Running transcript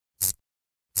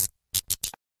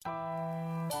What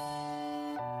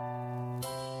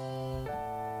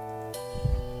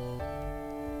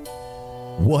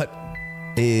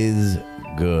is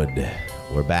good?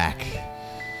 We're back.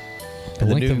 The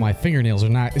length of my fingernails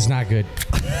is not good.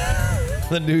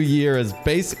 The new year is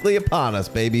basically upon us,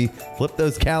 baby. Flip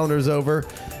those calendars over,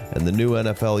 and the new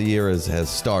NFL year has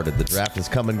started. The draft is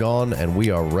come and gone, and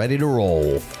we are ready to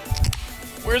roll.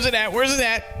 Where's it at?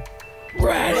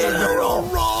 Ready to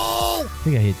roll. I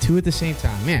think I hit two at the same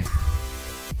time. Man,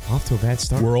 off to a bad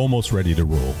start. We're almost ready to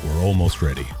roll. We're almost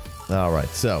ready. All right,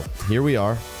 so here we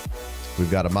are. We've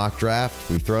got a mock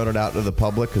draft. We've thrown it out to the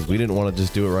public because we didn't want to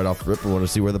just do it right off the rip. We want to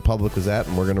see where the public was at,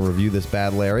 and we're going to review this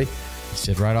bad Larry. He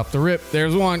said right off the rip,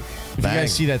 there's one. If Bang. you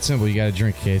guys see that symbol, you got to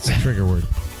drink, okay? It's a trigger word.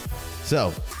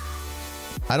 So,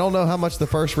 I don't know how much the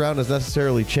first round has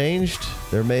necessarily changed.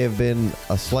 There may have been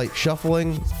a slight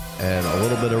shuffling and a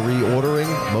little bit of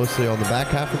reordering, mostly on the back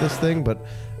half of this thing, but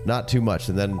not too much.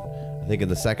 And then I think in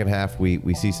the second half,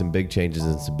 we see some big changes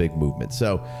and some big movement.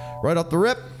 So, right off the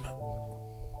rip,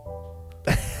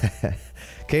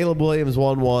 Caleb Williams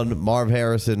 1-1, Marv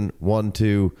Harrison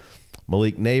 1-2,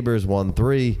 Malik Neighbors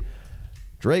 1-3,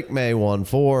 Drake May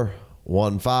 1-4,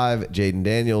 1-5, Jaden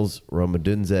Daniels, Roma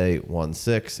Dunze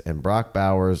 1-6, and Brock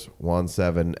Bowers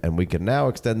 1-7. And we can now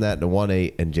extend that to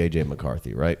 1-8 and JJ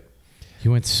McCarthy, right?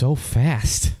 You went so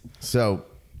fast. So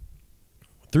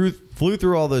flew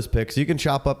through all those picks. You can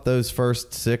chop up those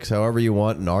first six however you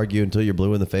want and argue until you're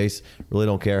blue in the face. Really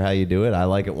don't care how you do it. I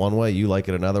like it one way. You like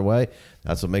it another way.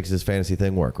 That's what makes this fantasy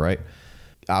thing work, right?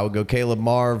 I would go Caleb,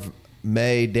 Marv,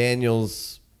 May,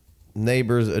 Daniels,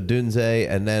 Neighbors, Adunze,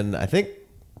 and then I think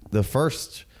the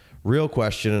first real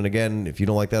question, and again, if you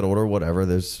don't like that order, whatever,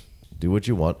 do what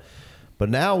you want. But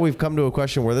now we've come to a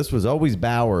question where this was always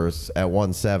Bowers at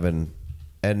 1-7,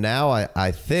 and now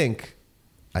I think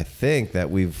that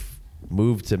we've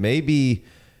moved to maybe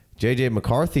JJ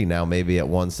McCarthy now maybe at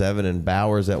 1-7 and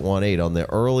Bowers at 1-8 on the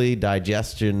early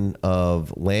digestion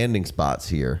of landing spots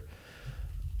here.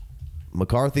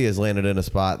 McCarthy has landed in a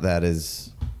spot that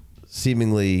is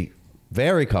seemingly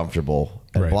very comfortable,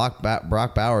 and Right.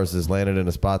 Brock Bowers has landed in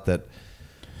a spot that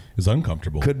Is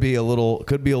uncomfortable. could be a little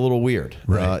weird.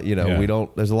 Right. Yeah.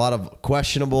 There's a lot of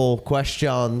questionable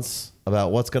questions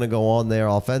about what's going to go on there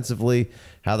offensively,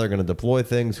 how they're going to deploy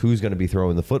things, who's going to be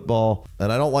throwing the football.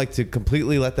 And I don't like to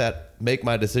completely let that make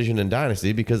my decision in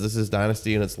Dynasty because this is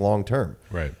Dynasty and it's long term.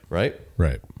 Right. Right?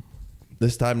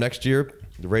 This time next year,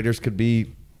 the Raiders could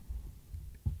be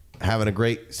having a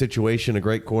great situation, a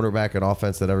great quarterback and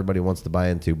offense that everybody wants to buy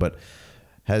into. But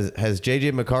has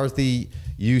JJ McCarthy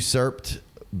usurped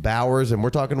Bowers? And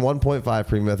we're talking 1.5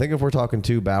 premium. I think if we're talking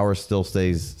 2, Bowers still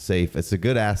stays safe. It's a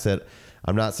good asset.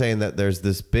 I'm not saying that there's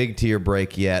this big tier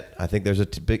break yet. I think there's a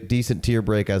big, decent tier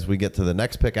break as we get to the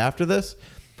next pick after this.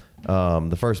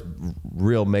 The first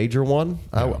real major one,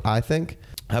 I think.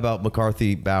 How about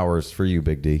McCarthy Bowers for you,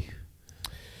 Big D?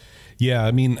 Yeah,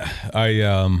 I mean,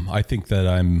 I think that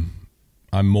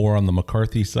I'm more on the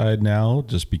McCarthy side now,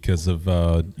 just because of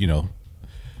the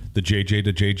JJ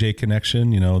to JJ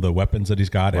connection. The weapons that he's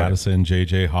got, right. Addison,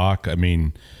 JJ, Hawk. I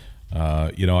mean,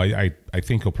 I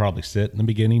think he'll probably sit in the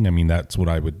beginning. I mean, that's what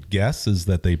I would guess is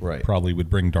that they probably would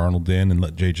bring Darnold in and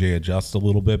let JJ adjust a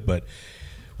little bit. But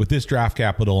with this draft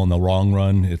capital in the long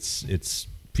run, it feels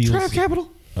draft capital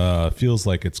feels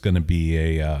like it's going to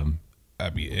be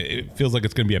it feels like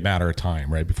it's going to be a matter of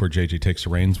time, right, before JJ takes the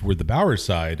reins. With the Bowers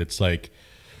side, it's like,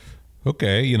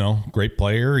 okay, great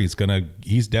player. He's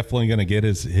definitely gonna get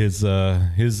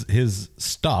his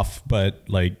stuff, but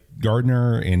like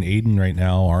Gardner and Aiden right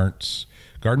now aren't.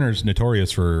 Gardner's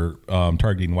notorious for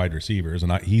targeting wide receivers,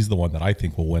 and he's the one that I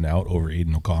think will win out over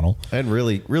Aiden O'Connell. And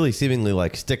really seemingly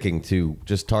like sticking to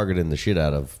just targeting the shit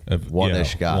out of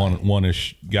one-ish guy.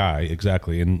 One-ish guy,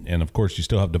 exactly. And of course, you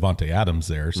still have Devontae Adams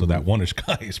there, so that one-ish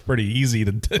guy is pretty easy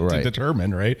to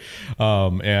determine, right?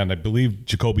 And I believe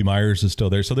Jacoby Myers is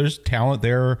still there. So there's talent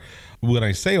there. When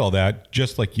I say all that,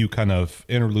 just like you kind of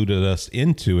interluded us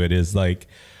into it, is like,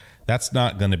 that's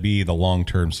not going to be the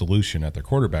long-term solution at the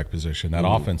quarterback position. That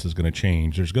offense is going to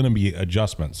change. There's going to be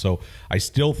adjustments. So I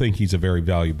still think he's a very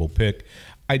valuable pick.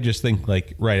 I just think,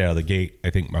 like, right out of the gate, I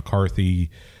think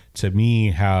McCarthy, to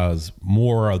me, has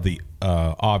more of the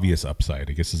obvious upside,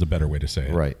 I guess is a better way to say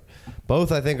it. Right.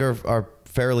 Both, I think, are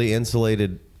fairly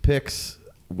insulated picks.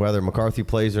 Whether McCarthy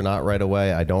plays or not right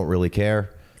away, I don't really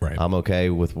care. Right. I'm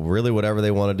okay with really whatever they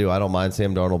want to do. I don't mind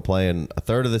Sam Darnold playing a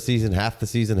third of the season, half the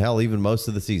season, hell, even most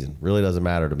of the season. Really doesn't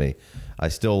matter to me. I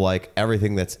still like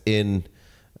everything that's in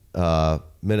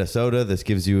Minnesota. This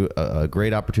gives you a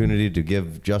great opportunity to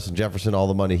give Justin Jefferson all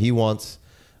the money he wants,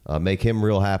 make him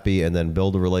real happy, and then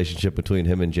build a relationship between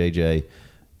him and JJ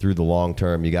through the long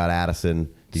term. You got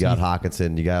Addison, you got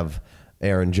Hawkinson, you have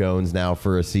Aaron Jones now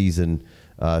for a season.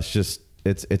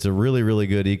 It's a really, really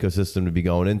good ecosystem to be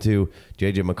going into.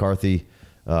 JJ McCarthy,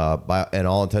 by and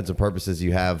all intents and purposes,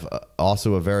 you have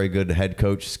also a very good head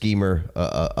coach, schemer,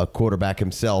 a quarterback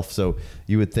himself. So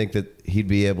you would think that he'd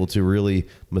be able to really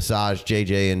massage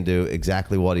JJ into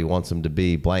exactly what he wants him to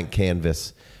be, blank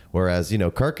canvas. Whereas,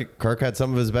 Kirk had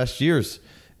some of his best years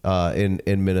in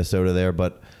Minnesota there,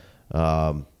 but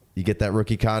you get that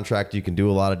rookie contract, you can do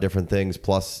a lot of different things.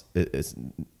 Plus, it's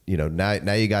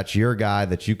now you got your guy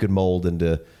that you can mold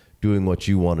into doing what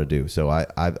you want to do. So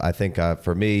I think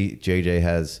for me, JJ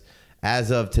has,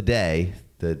 as of today,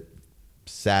 the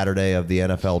Saturday of the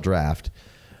NFL draft,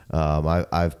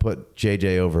 I've put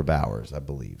JJ over Bowers, I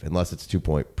believe, unless it's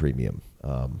 2-point premium.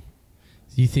 Do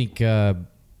you think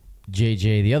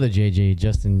JJ, the other JJ,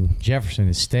 Justin Jefferson,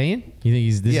 is staying? You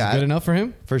think this is good enough for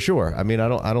him? For sure. I mean, I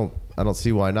don't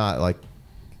see why not. Like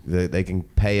they can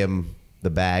pay him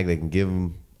the bag, they can give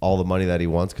him all the money that he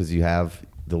wants because you have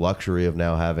the luxury of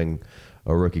now having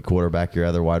a rookie quarterback. Your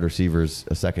other wide receivers,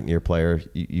 a second-year player.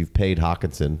 You've paid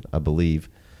Hawkinson, I believe,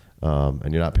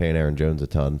 and you're not paying Aaron Jones a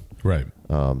ton. Right.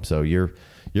 So you're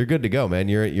good to go, man.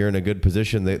 You're in a good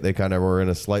position. They kind of were in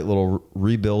a slight little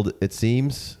rebuild, it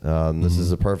seems. This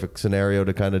is a perfect scenario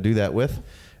to kind of do that with,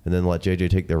 and then let JJ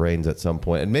take the reins at some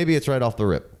point. And maybe it's right off the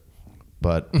rip,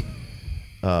 but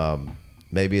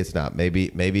maybe it's not. Maybe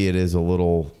it is a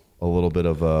little bit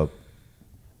of a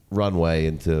runway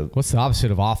into. What's the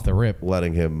opposite of off the rip?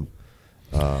 Letting him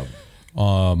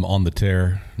on the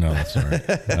tear. No, that's all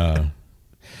right.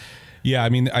 Yeah, I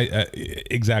mean,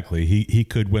 exactly. He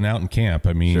could win out in camp.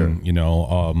 I mean,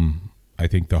 sure. I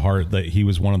think he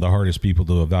was one of the hardest people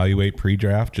to evaluate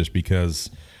pre-draft just because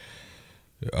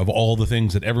of all the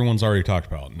things that everyone's already talked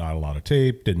about. Not a lot of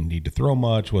tape, didn't need to throw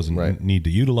much, wasn't need to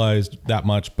utilize that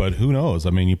much, but who knows? I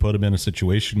mean, you put him in a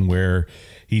situation where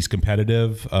he's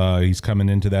competitive. He's coming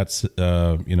into that,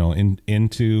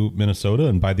 into Minnesota,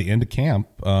 and by the end of camp,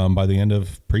 by the end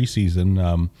of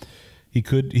preseason, he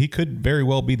could very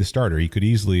well be the starter. He could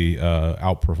easily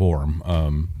outperform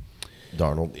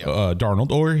Darnold. Yeah.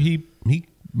 Darnold, or he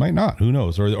might not. Who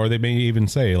knows? Or they may even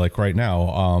say, like right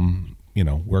now,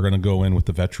 we're going to go in with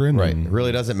the veteran. Right. It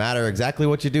really doesn't matter exactly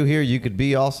what you do here. You could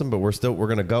be awesome, but we're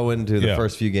going to go into the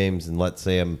first few games and let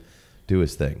Sam do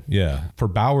his thing. Yeah. For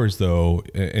Bowers, though,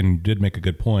 and did make a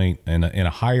good point, and a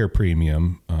higher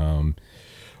premium,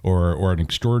 or an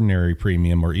extraordinary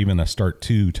premium, or even a start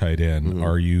 2 tight end,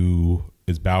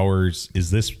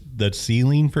 is this the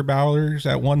ceiling for Bowers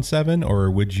at 1.7,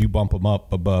 or would you bump him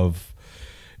up above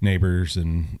Neighbors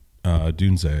and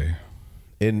Dunze?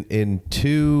 In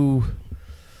 2,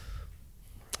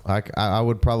 I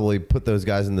would probably put those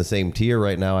guys in the same tier.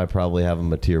 Right now, I probably have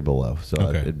them a tier below, so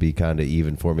it'd be kind of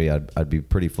even for me. I'd be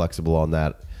pretty flexible on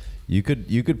that. You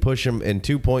could push them in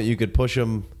 2-point. You could push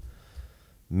them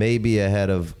maybe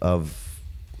ahead of.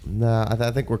 Nah,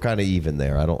 I think we're kind of even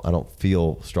there. I don't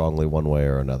feel strongly one way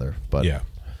or another, but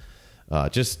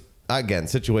just again,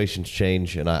 situations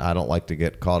change, and I don't like to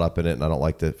get caught up in it, and I don't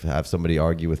like to have somebody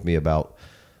argue with me about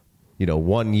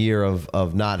 1 year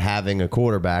of not having a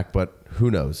quarterback, but who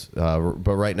knows?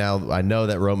 But right now, I know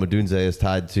that Rome Odunze is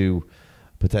tied to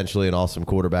potentially an awesome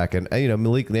quarterback, and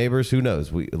Malik Neighbors, who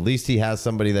knows? At least he has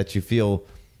somebody that you feel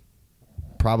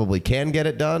probably can get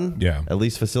it done. Yeah, at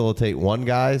least facilitate one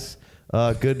guy's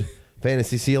good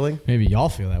fantasy ceiling. Maybe y'all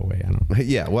feel that way. I don't know.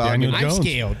 Yeah, well, Daniel Jones. I'm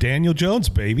scaled. Daniel Jones,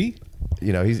 baby.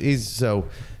 He's so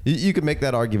you could make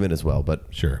that argument as well, but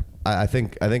sure. I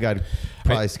think I'd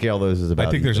probably scale those as about. I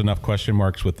think there's enough question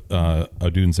marks with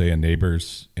Odunze and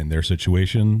Neighbors in their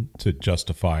situation to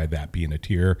justify that being a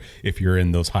tier if you're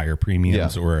in those higher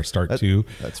premiums or a start 2.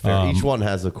 That's fair. Each one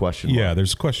has a question mark. Yeah,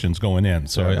 there's questions going in.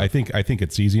 So I think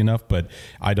it's easy enough, but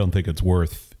I don't think it's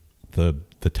worth the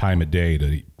time of day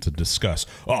to discuss.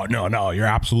 Oh no, you're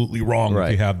absolutely wrong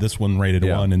if you have this one rated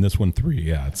 1 and this one 3.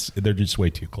 Yeah, they're just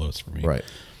way too close for me. Right.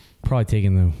 Probably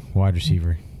taking the wide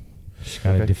receiver. Just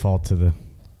got to default to the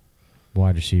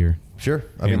wide receiver. Sure.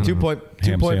 I mean, 2-point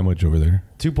sandwich over there.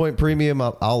 2-point premium.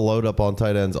 I'll load up on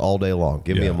tight ends all day long.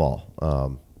 Give me them all.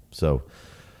 All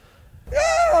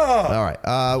right.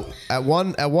 At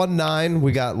 1.9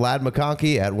 we got Lad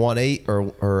McConkey. At 1.8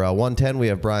 or 1.10 we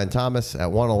have Brian Thomas. At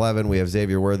 1.11 we have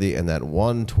Xavier Worthy, and at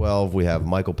 1.12 we have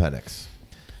Michael Penix.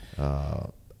 At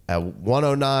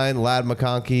 1.09 Lad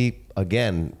McConkey,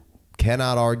 again,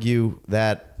 cannot argue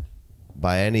that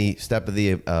by any step of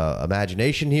the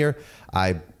imagination here.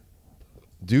 I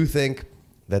do think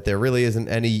that there really isn't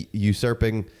any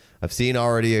usurping I've seen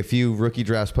already a few rookie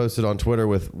drafts posted on Twitter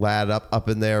with Ladd up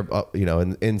in there,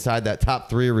 inside that top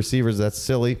 3 receivers. That's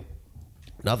silly.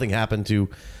 Nothing happened to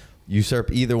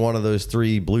usurp either one of those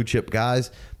 3 blue chip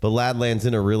guys, but Ladd lands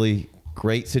in a really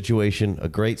great situation, a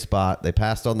great spot. They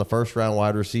passed on the first round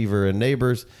wide receiver and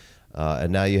Neighbors,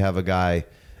 and now you have a guy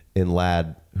in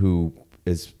Ladd who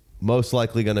is most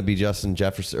likely going to be Justin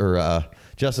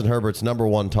Herbert's number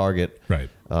 1 target, right,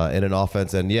 in an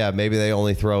offense. And yeah, maybe they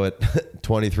only throw it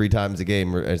 23 times a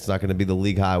game. It's not going to be the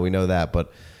league high. We know that,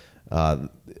 but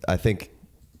I think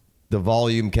the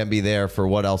volume can be there for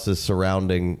what else is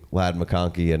surrounding Ladd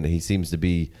McConkey, and he seems to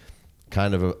be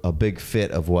kind of a big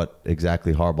fit of what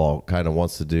exactly Harbaugh kind of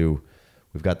wants to do.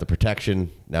 We've got the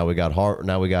protection. Now we got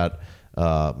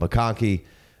McConkey,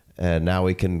 and now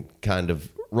we can kind of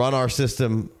run our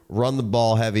system, run the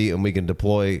ball heavy, and we can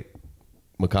deploy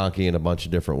McConkey in a bunch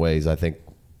of different ways. I think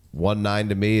 1.9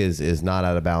 to me is not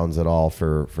out of bounds at all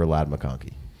for Ladd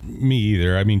McConkey. Me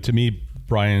either. I mean, to me,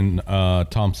 Brian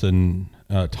Thomas, and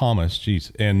McConkey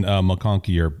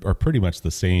are pretty much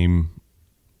the same,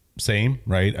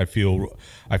 right? I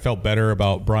felt better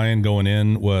about Brian going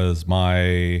in.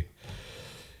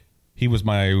 He was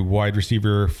my wide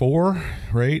receiver 4,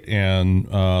 right? And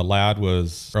Ladd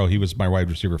he was my wide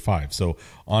receiver 5. So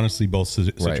honestly, both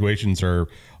situations are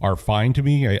fine to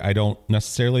me. I don't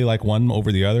necessarily like one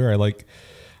over the other.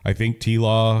 I think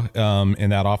T-Law in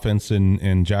that offense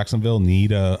in Jacksonville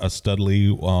need a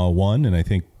studly one, and I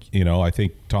think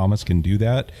Thomas can do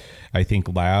that. I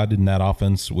think Ladd in that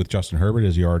offense with Justin Herbert,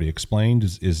 as you already explained,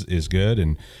 is good.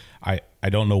 And I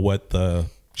don't know what the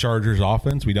Chargers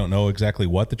offense. We don't know exactly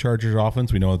what the Chargers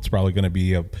offense. We know it's probably going to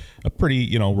be a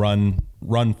pretty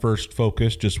run first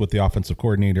focus, just with the offensive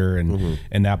coordinator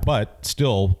and that. But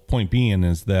still, point being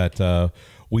is that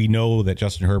we know that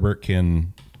Justin Herbert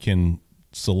can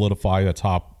solidify a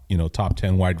top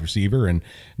 10 wide receiver, and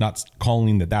not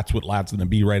calling that's what Ladd's going to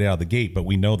be right out of the gate, but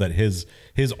we know that his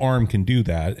arm can do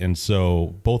that, and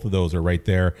so both of those are right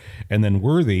there. And then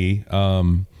Worthy,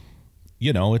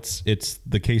 it's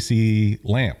the KC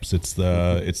lamps, it's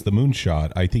the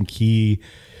moonshot. I think he,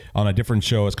 on a different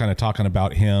show, is kind of talking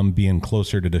about him being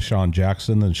closer to Deshaun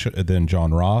Jackson than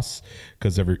John Ross,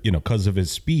 because of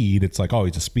his speed. It's like, oh,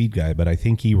 he's a speed guy, but I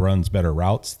think he runs better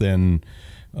routes than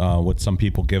what some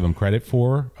people give him credit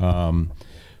for.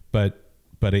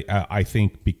 But I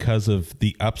think because of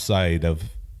the upside of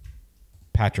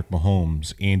Patrick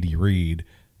Mahomes, Andy Reid,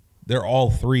 they're all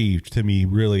 3 to me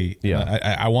really.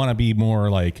 Yeah. I want to be more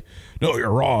like, no,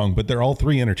 you're wrong, but they're all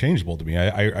 3 interchangeable to me.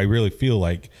 I really feel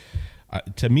like,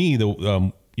 to me,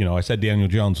 I said Daniel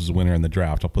Jones was a winner in the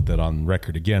draft. I'll put that on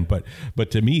record again.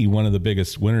 But to me, one of the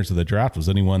biggest winners of the draft was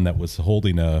anyone that was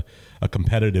holding a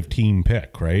competitive team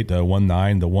pick, right? The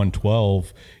 1.9, the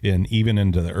 1.12, and even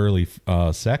into the early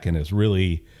second is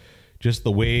really just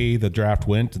the way the draft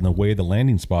went and the way the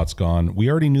landing spot's gone. We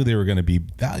already knew they were going to be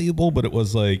valuable, but it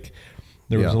was like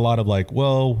there was a lot of like,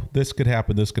 well, this could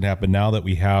happen, this could happen. Now that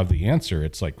we have the answer,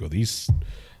 it's like, well,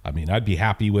 I'd be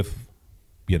happy with,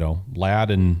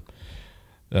 Ladd and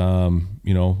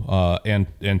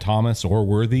and Thomas or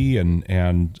Worthy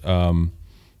and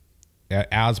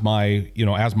as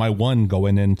my one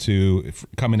going into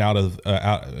coming out of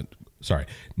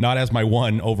not as my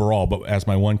one overall, but as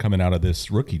my one coming out of this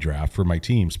rookie draft for my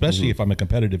team, especially if I'm a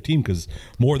competitive team, because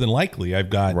more than likely I've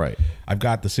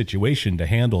got the situation to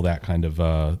handle that kind of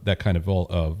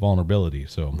vulnerability.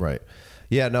 So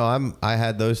yeah, no, I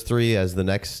had those 3 as the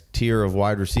next tier of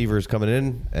wide receivers coming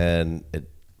in, and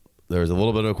there was a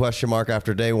little bit of a question mark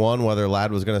after day 1 whether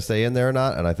Ladd was going to stay in there or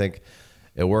not, and I think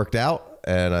it worked out,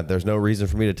 and there's no reason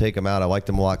for me to take him out. I liked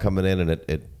him a lot coming in, and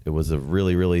it was a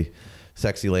really, really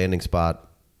sexy landing spot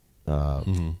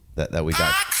that we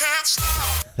got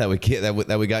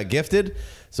that we got gifted,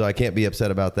 so I can't be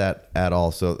upset about that at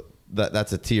all. So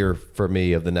that's a tier for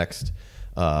me of the next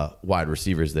wide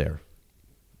receivers there.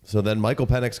 So then Michael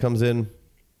Penix comes in,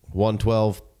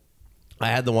 112. I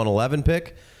had the 111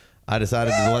 pick. I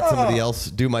decided to let somebody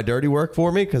else do my dirty work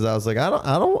for me, because I was like, I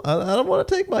don't want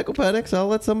to take Michael Penix. I'll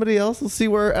let somebody else. We'll see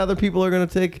where other people are going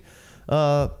to take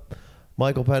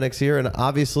Michael Penix here, and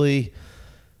obviously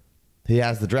he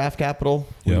has the draft capital.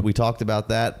 Yep. We talked about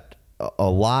that a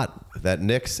lot, that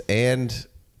Nix and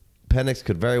Penix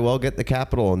could very well get the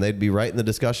capital, and they'd be right in the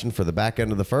discussion for the back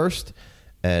end of the first.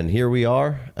 And here we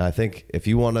are. I think if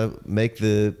you want to make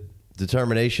the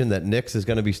determination that Nix is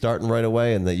going to be starting right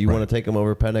away and that you want to take him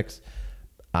over Penix,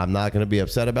 I'm not going to be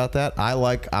upset about that.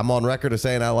 I'm on record as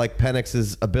saying I like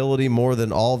Penix's ability more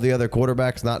than all the other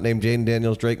quarterbacks not named Jaden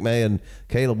Daniels, Drake May, and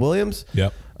Caleb Williams.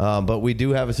 Yep. But we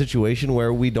do have a situation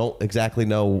where we don't exactly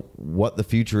know what the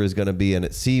future is going to be, and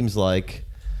it seems like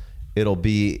it'll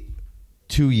be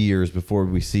 2 years before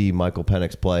we see Michael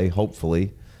Penix play,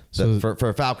 hopefully. So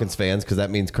for Falcons fans, because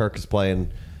that means Kirk is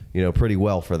playing, pretty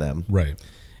well for them. Right.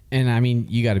 And, I mean,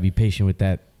 you got to be patient with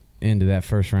that end of that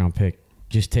first-round pick.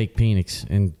 Just take Penix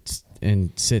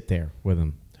and sit there with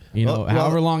him.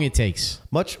 However long it takes.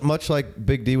 Much like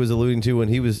Big D was alluding to when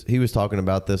he was talking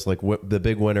about this, like the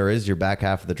big winner is your back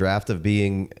half of the draft of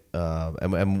being,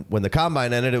 and when the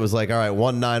combine ended, it was like, all right,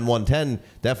 1-9, 1-10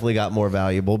 definitely got more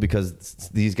valuable because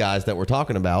these guys that we're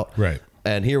talking about. Right.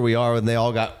 And here we are, and they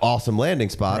all got awesome landing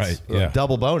spots, right, yeah.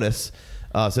 Double bonus.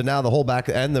 So now the whole back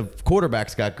and the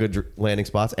quarterbacks got good landing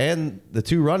spots, and the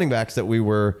 2 running backs that we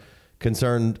were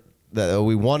concerned that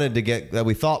we wanted to get, that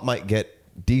we thought might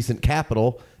get decent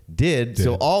capital, did.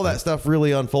 So all that stuff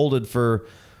really unfolded for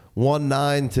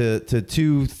 1-9 to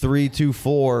 2-3,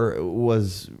 2-4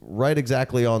 was right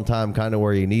exactly on time, kind of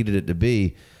where you needed it to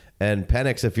be. And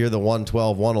Penix, if you're the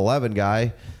 1-12, 1-11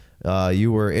 guy,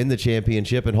 you were in the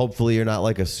championship, and hopefully you're not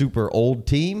like a super old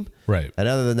team. Right. And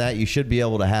other than that, you should be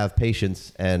able to have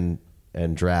patience and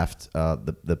draft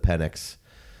the Penix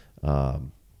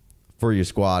for your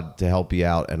squad to help you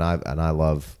out. And I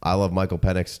love Michael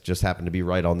Penix. Just happened to be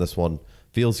right on this one.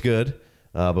 Feels good,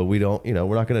 but we don't.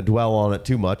 We're not going to dwell on it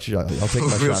too much. I'll take my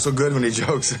shots. Feels so good when he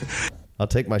jokes. I'll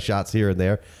take my shots here and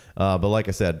there. But like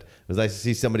I said, it was nice to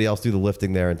see somebody else do the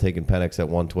lifting there and taking Penix at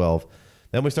 112.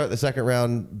 Then we start the second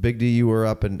round. Big D, you were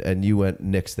up and you went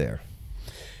Nix there.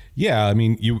 Yeah, I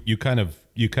mean, you kind of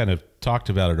talked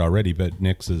about it already, but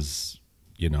Nix is,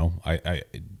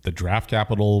 the draft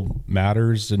capital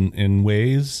matters in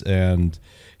ways, and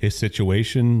his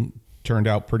situation turned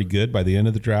out pretty good by the end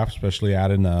of the draft, especially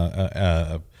adding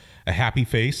a happy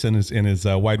face in his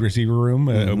wide receiver room.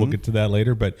 We'll get to that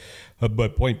later, but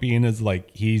point being is, like,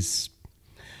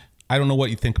 I don't know what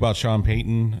you think about Sean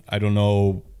Payton. I don't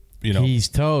know. He's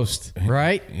toast,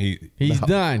 right? He's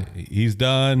done. He's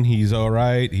done. He's all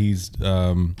right. He's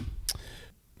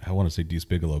I want to say Deuce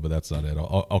Bigelow, but that's not it.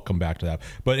 I'll come back to that.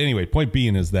 But anyway, point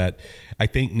being is that I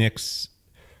think Nix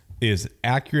is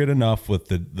accurate enough with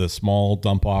the small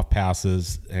dump off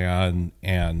passes and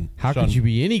how could you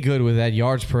be any good with that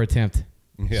yards per attempt?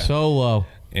 Yeah. So low.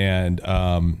 And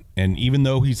even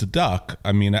though he's a duck,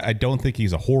 I mean, I don't think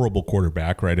he's a horrible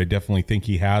quarterback, right? I definitely think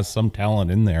he has some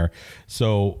talent in there.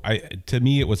 So to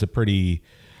me, it was a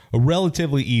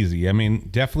relatively easy. I mean,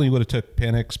 definitely would have took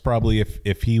Penix probably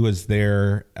if he was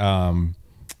there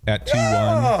at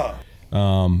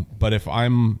 2-1. But if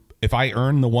I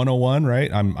earn the 101,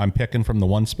 right? I'm picking from the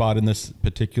 1 spot in this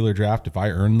particular draft. If I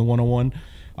earn the 101,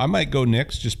 I might go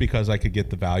Nix just because I could get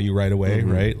the value right away,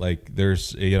 right? Like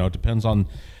there's, depends on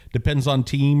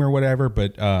team or whatever.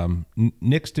 But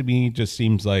Nix to me just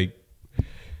seems like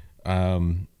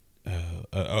an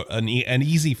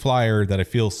easy flyer that I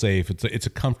feel safe. It's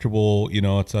a comfortable,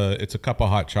 it's a cup of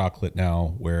hot chocolate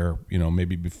now. Where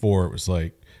maybe before it was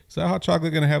like, is that hot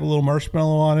chocolate going to have a little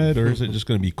marshmallow on it, or is it just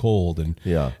going to be cold? And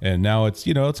yeah, and now it's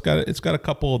it's got a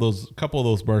couple of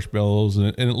those marshmallows,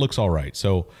 and it looks all right.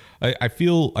 So I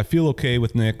feel okay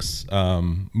with Nix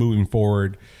moving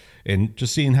forward, and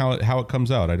just seeing how it comes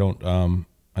out. I don't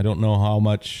know how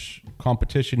much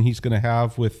competition he's going to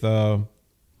have with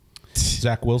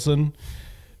Zach Wilson.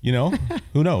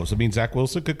 Who knows? I mean, Zach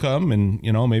Wilson could come, and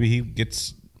maybe he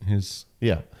gets his.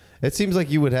 Yeah. It seems like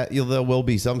there will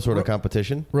be some sort of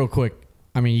competition. Real quick,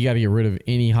 I mean, you got to get rid of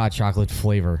any hot chocolate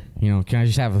flavor. Can I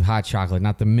just have a hot chocolate,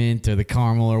 not the mint or the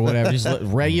caramel or whatever? Just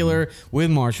regular with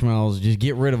marshmallows. Just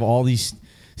get rid of all these.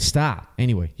 Stop.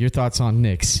 Anyway, your thoughts on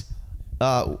Nix?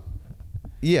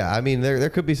 Yeah, I mean,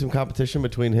 there could be some competition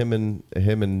between him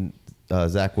and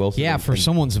Zach Wilson. Yeah, for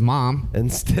someone's mom.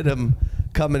 Instead of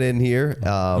coming in here.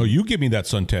 Oh, you give me that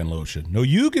suntan lotion. No,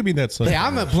 you give me that suntan. Hey,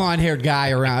 I'm a blonde-haired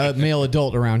guy around, male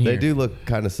adult around here. They do look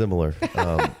kind of similar.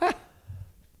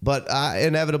 But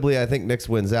inevitably, I think Nix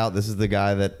wins out. This is the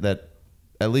guy that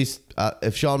at least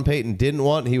if Sean Payton didn't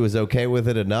want, he was okay with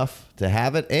it enough to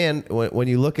have it. And when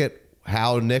you look at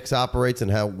how Nix operates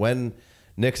and when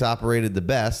Nix operated the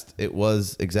best, it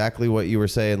was exactly what you were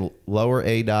saying, lower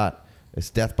ADOT. It's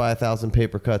death by 1,000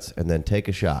 paper cuts, and then take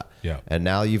a shot. Yeah. And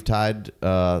now you've tied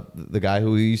the guy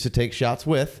who we used to take shots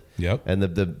with. Yep. And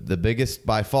the biggest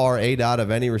by far ADOT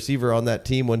of any receiver on that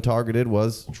team when targeted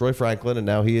was Troy Franklin, and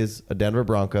now he is a Denver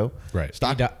Bronco. Right.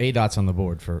 ADOT's on the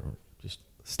board for just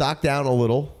stock down a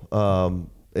little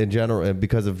in general, and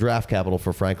because of draft capital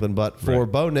for Franklin. But for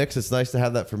Bo Nix, it's nice to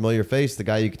have that familiar face, the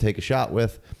guy you could take a shot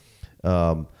with.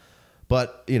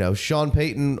 But, Sean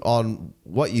Payton, on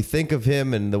what you think of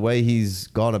him and the way he's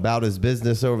gone about his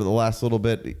business over the last little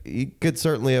bit, he could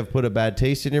certainly have put a bad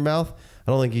taste in your mouth.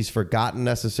 I don't think he's forgotten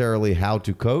necessarily how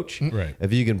to coach. Right.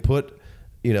 If you can put,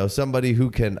 somebody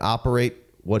who can operate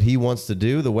what he wants to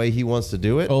do the way he wants to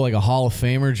do it. Oh, like a Hall of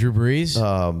Famer, Drew Brees?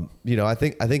 I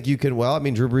think you can. Well,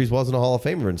 Drew Brees wasn't a Hall of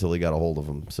Famer until he got a hold of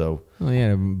him. So,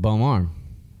 a bum arm.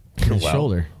 His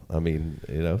shoulder.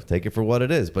 Take it for what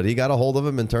it is. But he got a hold of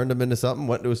him and turned him into something.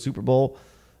 Went to a Super Bowl,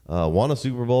 won a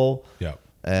Super Bowl. Yeah.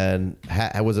 And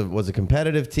was a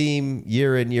competitive team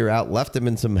year in, year out. Left him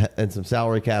in some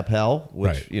salary cap hell,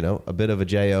 which right. A bit of a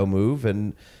JO move,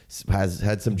 and has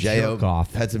had some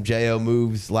JO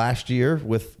moves last year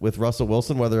with Russell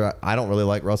Wilson. Whether I don't really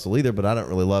like Russell either, but I don't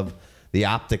really love the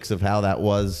optics of how that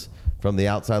was from the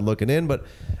outside looking in. But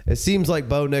it seems like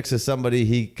Bo Nix is somebody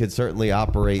he could certainly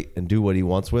operate and do what he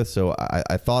wants with. So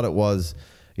I thought it was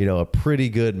a pretty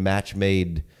good match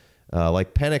made.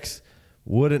 Like Penix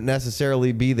wouldn't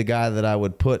necessarily be the guy that I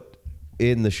would put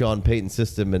in the Sean Payton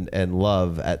system and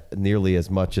love at nearly as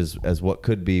much as what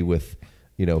could be with,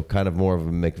 kind of more of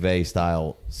a McVay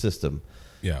style system.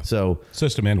 Yeah. So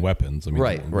system and weapons.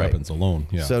 Weapons alone.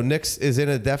 Yeah. So Nix is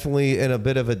definitely in a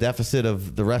bit of a deficit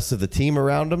of the rest of the team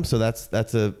around him. So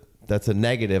that's a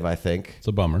negative, I think. It's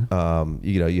a bummer.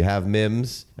 You have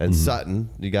Mims and Sutton.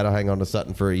 You got to hang on to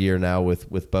Sutton for a year now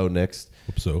with Bo Nix.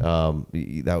 Hope so.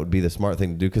 That would be the smart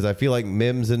thing to do, because I feel like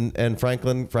Mims and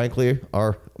Franklin, frankly,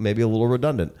 are maybe a little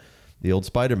redundant. The old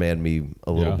Spider-Man meme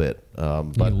a little bit.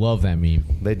 But I love that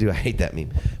meme. They do. I hate that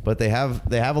meme. But they have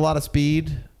a lot of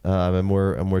speed, and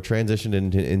we're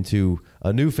transitioned into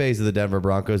a new phase of the Denver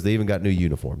Broncos. They even got new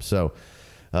uniforms. So,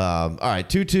 all right,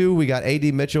 2-2. We got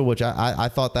AD Mitchell, which I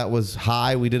thought that was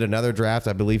high. We did another draft.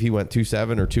 I believe he went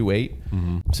 2-7 or 2-8.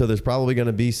 Mm-hmm. So there's probably going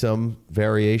to be some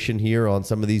variation here on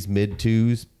some of these mid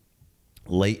twos,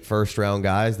 late first round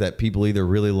guys that people either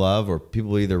really love or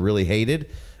people either really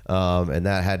hated, and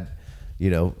that had. They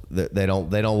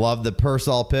don't love the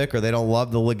Pearsall pick, or they don't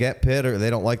love the Legette pick, or they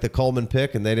don't like the Coleman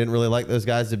pick, and they didn't really like those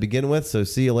guys to begin with. So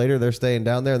see you later. They're staying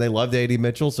down there. They loved AD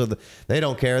Mitchell, so they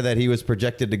don't care that he was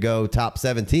projected to go top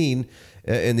 17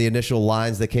 in the initial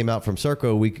lines that came out from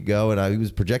Circo a week ago, and he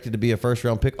was projected to be a first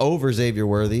round pick over Xavier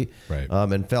Worthy, right.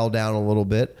 And fell down a little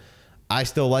bit. I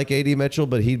still like AD Mitchell,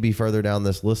 but he'd be further down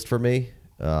this list for me.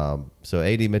 So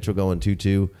AD Mitchell going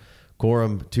 2-2,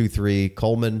 Corum 2-3,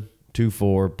 Coleman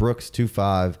 2-4, Brooks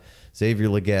 2-5, Xavier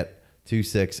Legette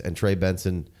 2-6, and Trey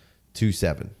Benson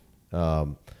 2-7.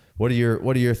 What are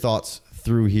your thoughts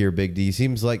through here, Big D?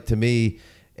 Seems like to me,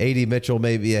 AD Mitchell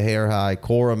may be a hair high,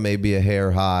 Corum may be a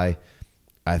hair high.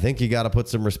 I think you got to put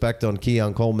some respect on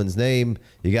Keon Coleman's name.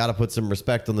 You got to put some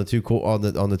respect on the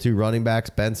two running backs,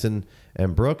 Benson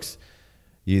and Brooks.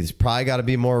 You've probably got to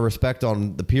be more respect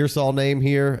on the Pearsall name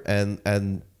here,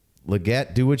 and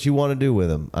Legette, do what you want to do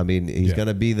with him. He's going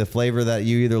to be the flavor that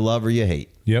you either love or you hate.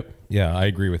 Yep. Yeah, I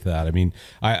agree with that.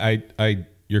 I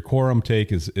your Corum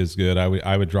take is good.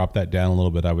 I would drop that down a little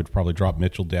bit. I would probably drop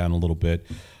Mitchell down a little bit.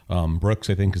 Brooks,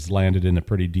 I think, has landed in a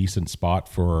pretty decent spot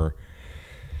for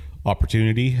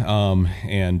opportunity.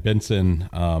 And Benson,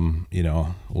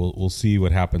 we'll see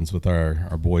what happens with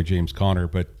our boy James Conner.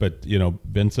 But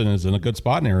Benson is in a good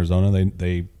spot in Arizona.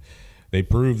 They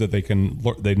prove that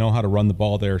they know how to run the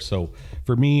ball there. So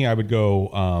for me, I would go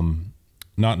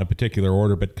not in a particular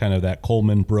order, but kind of that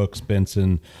Coleman, Brooks,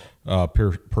 Benson,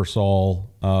 Pearsall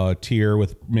tier,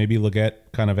 with maybe Legette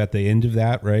kind of at the end of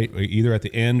that, right? Either at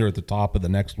the end or at the top of the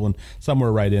next one,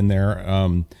 somewhere right in there.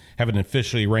 Haven't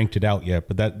officially ranked it out yet,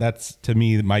 but that's to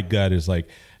me, my gut is like,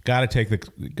 gotta take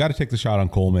the shot on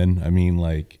Coleman.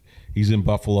 He's in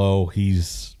Buffalo.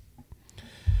 He's,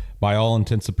 by all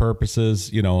intents and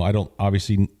purposes, I don't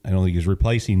think he's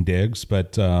replacing Diggs,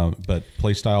 but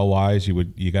play style wise,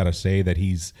 you got to say that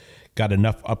he's got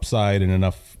enough upside and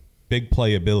enough big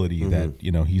playability that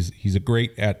he's a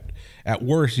great at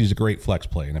worst, he's a great flex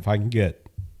play. And if I can get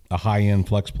a high end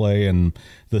flex play in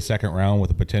the second round with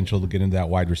the potential to get into that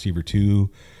wide receiver two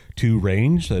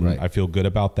range, then right. I feel good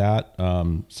about that.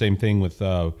 Same thing with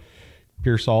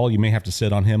Pearsall. You may have to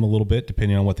sit on him a little bit,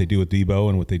 depending on what they do with Debo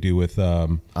and what they do with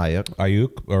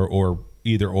Ayuk, or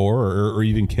either or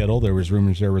even Kittle. There was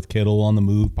rumors there with Kittle on the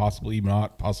move, possibly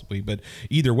not, but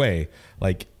either way,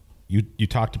 like you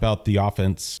talked about the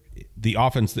offense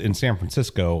in San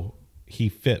Francisco. He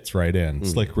fits right in.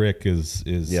 Slick Rick is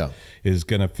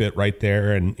going to fit right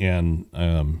there, and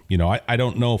I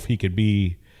don't know if he could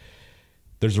be.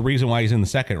 There's a reason why he's in the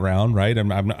second round, right? I'm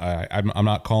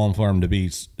not calling for him to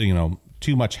be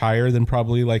too much higher than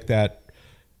probably like that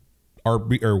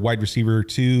RB or wide receiver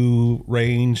 2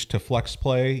 range to flex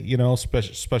play, you know,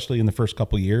 especially in the first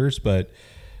couple of years, but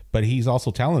he's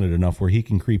also talented enough where he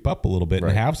can creep up a little bit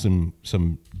and have some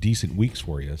decent weeks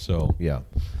for you. So yeah.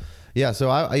 So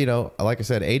like I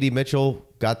said, AD Mitchell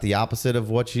got the opposite of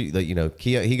what he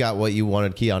got what you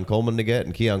wanted Keon Coleman to get,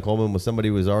 and Keon Coleman was somebody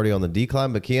who was already on the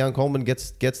decline, but Keon Coleman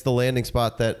gets the landing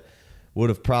spot that would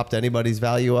have propped anybody's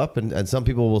value up, and some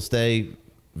people will stay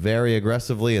very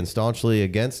aggressively and staunchly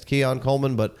against Keon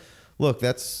Coleman, but look,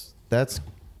 that's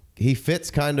he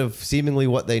fits kind of seemingly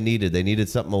what they needed. They needed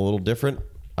something a little different.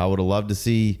 I would have loved to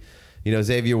see,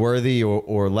 Xavier Worthy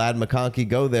or Lad McConkey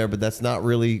go there, but that's not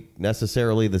really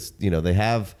necessarily this. They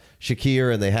have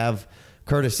Shakir and they have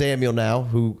Curtis Samuel now,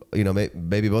 who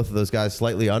maybe both of those guys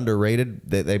slightly underrated.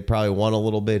 They probably won a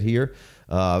little bit here.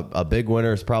 A big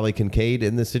winner is probably Kincaid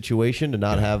in this situation to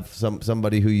not have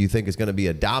somebody who you think is going to be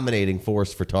a dominating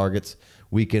force for targets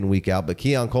week in, week out. But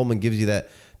Keon Coleman gives you that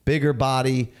bigger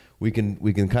body. We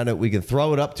can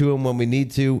throw it up to him when we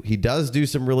need to. He does do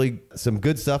some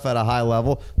good stuff at a high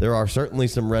level. There are certainly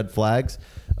some red flags,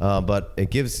 but it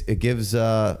gives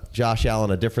Josh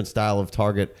Allen a different style of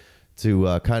target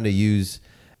to kind of use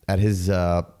at his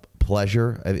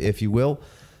pleasure, if you will.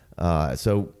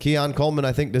 So Keon Coleman,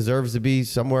 I think, deserves to be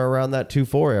somewhere around that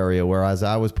 2-4 area, whereas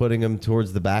I was putting him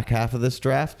towards the back half of this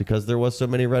draft because there was so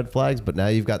many red flags. But now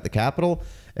you've got the capital,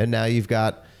 and now you've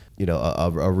got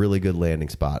a really good landing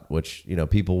spot, which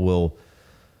people will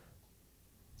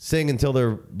sing until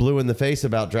they're blue in the face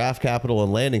about draft capital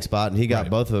and landing spot, and he got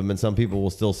both of them, and some people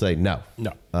will still say no.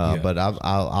 But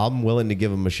I'm willing to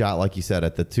give him a shot, like you said,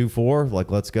 at the 2-4. Like,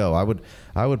 let's go.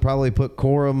 I would probably put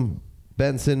Corum,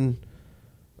 Benson,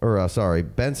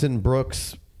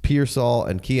 Brooks, Pearsall,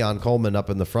 and Keon Coleman up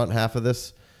in the front half of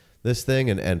this thing,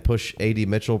 and push AD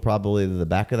Mitchell probably to the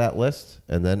back of that list,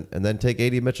 and then take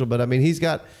AD Mitchell. But I mean,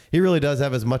 he really does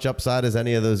have as much upside as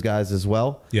any of those guys as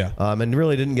well. Yeah. And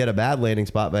really didn't get a bad landing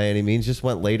spot by any means. Just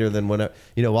went later than when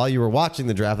while you were watching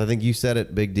the draft. I think you said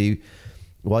it, Big D.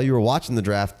 While you were watching the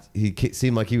draft, he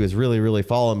seemed like he was really, really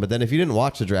falling. But then if you didn't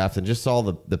watch the draft and just saw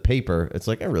the paper, it's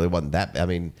like it really wasn't that. I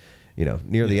mean,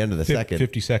 near the end of the second,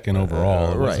 52nd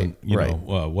overall,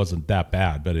 wasn't that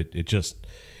bad, but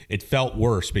it felt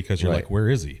worse because you're like, where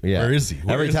is he? Yeah. Where is he?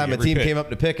 Every time a team came up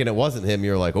to pick and it wasn't him,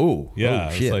 you're like, oh, yeah.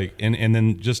 Oh, shit. It's like, and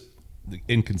then just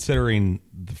in considering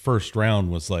the first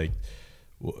round was like,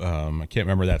 I can't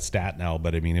remember that stat now,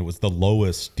 but I mean, it was the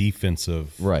lowest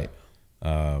defensive,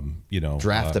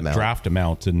 draft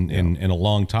amount in a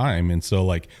long time. And so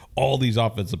like all these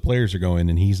offensive players are going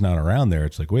and he's not around there.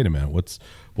 It's like, wait a minute,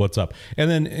 what's up? And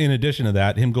then in addition to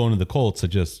that, him going to the Colts, it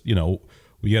just,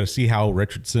 we got to see how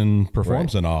Richardson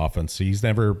performs in offense. He's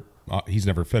never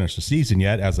finished the season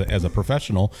yet as a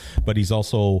professional, but he's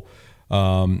also,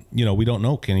 we don't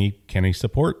know, can he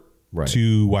support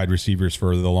two wide receivers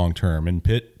for the long term? And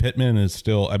Pittman is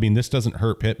still. I mean, this doesn't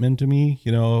hurt Pittman to me.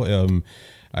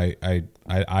 I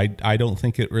don't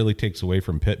think it really takes away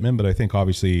from Pittman, but I think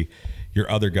obviously your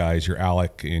other guys, your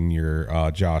Alec and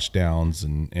your Josh Downs,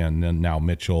 and then now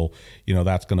Mitchell,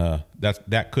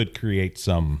 that could create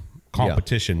some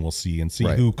competition. We'll see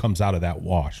who comes out of that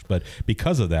wash. But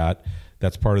because of that,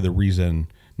 that's part of the reason,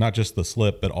 not just the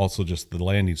slip, but also just the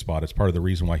landing spot. It's part of the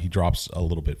reason why he drops a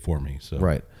little bit for me.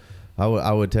 So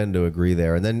I would tend to agree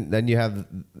there. And then you have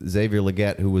Xavier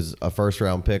Legette, who was a first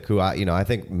round pick, who I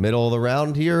think middle of the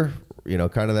round here, kind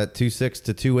of that 2.6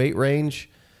 to 2.8 range.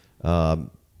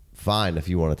 Fine if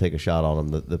you want to take a shot on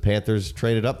him. The Panthers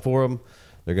traded up for him.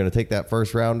 They're going to take that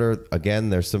first rounder.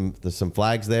 Again, there's some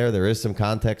flags there. There is some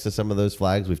context to some of those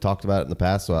flags. We've talked about it in the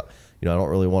past, so I don't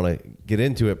really want to get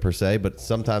into it per se, but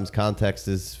sometimes context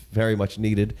is very much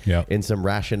needed in some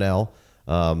rationale.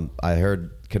 I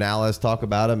heard Canales talk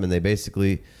about him, and they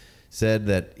basically said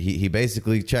that he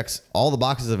basically checks all the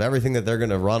boxes of everything that they're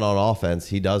going to run on offense.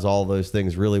 He does all those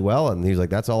things really well, and he's like,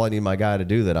 that's all I need my guy to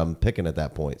do that I'm picking at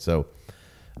that point. So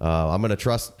I'm going to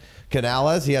trust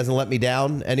Canales. He hasn't let me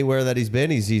down anywhere that he's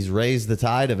been. He's raised the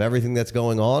tide of everything that's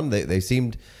going on. They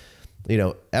seemed,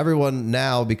 everyone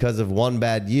now, because of one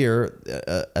bad year,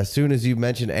 as soon as you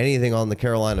mention anything on the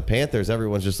Carolina Panthers,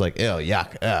 everyone's just like, ew,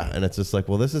 yuck, and it's just like,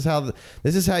 well, this is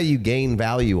how you gain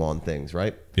value on things,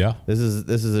 right? Yeah. This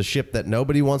is a ship that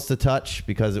nobody wants to touch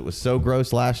because it was so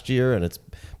gross last year and it's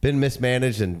been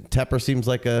mismanaged, and Tepper seems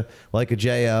like a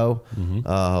JO.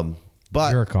 Mm-hmm.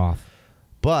 But jerk off.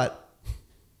 But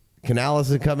Canales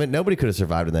has come in. Nobody could have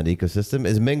survived in that ecosystem.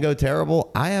 Is Mingo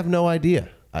terrible? I have no idea.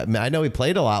 I mean, I know he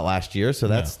played a lot last year, so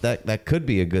that could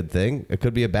be a good thing. It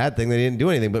could be a bad thing that he didn't do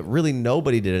anything, but really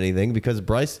nobody did anything because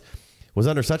Bryce was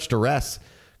under such duress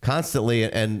constantly.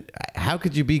 And how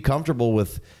could you be comfortable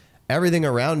with everything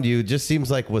around you just seems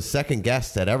like was second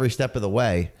guessed at every step of the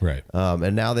way. Right.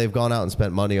 And now they've gone out and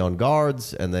spent money on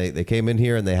guards, and they came in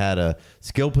here and they had a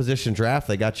skill position draft.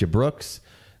 They got you Brooks.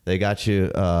 They got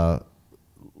you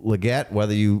Legette,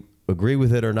 whether you agree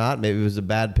with it or not. Maybe it was a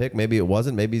bad pick. Maybe it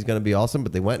wasn't. Maybe he's going to be awesome.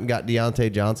 But they went and got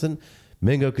Deontay Johnson.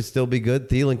 Mingo could still be good.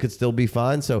 Thielen could still be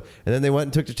fine. So, and then they went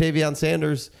and took Ja'Tavion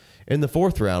Sanders in the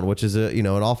 4th round, which is an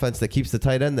offense that keeps the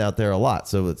tight end out there a lot.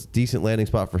 So it's a decent landing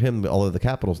spot for him, although the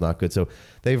capital's not good. So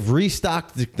they've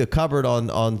restocked the cupboard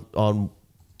on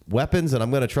weapons, and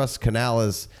I'm going to trust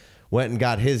Canales went and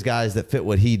got his guys that fit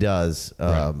what he does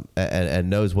and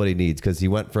knows what he needs, because he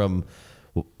went from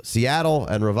Seattle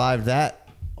and revived that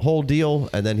whole deal,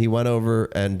 and then he went over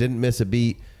and didn't miss a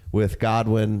beat with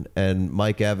Godwin and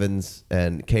Mike Evans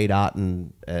and Kate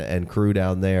Otten and crew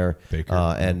down there.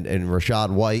 And Rashad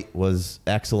White was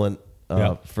excellent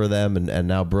for them. And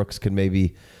now Brooks can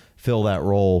maybe fill that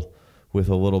role with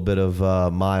a little bit of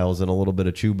Miles and a little bit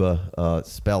of Chuba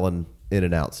spelling in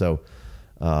and out. So,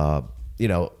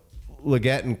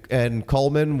 Legette and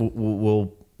Coleman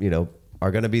will are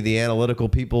going to be the analytical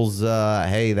people's,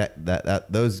 hey,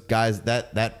 that those guys,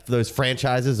 those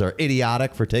franchises are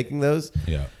idiotic for taking those.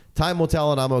 Yeah. Time will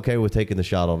tell, and I'm okay with taking the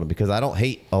shot on them because I don't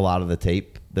hate a lot of the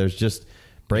tape. There's just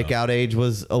breakout age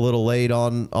was a little late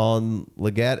on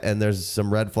Legette, and there's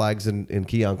some red flags in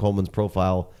Keon Coleman's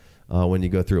profile when you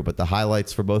go through it. But the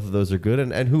highlights for both of those are good,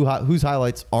 and whose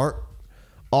highlights aren't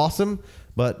awesome,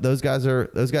 but those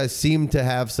guys seem to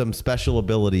have some special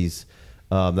abilities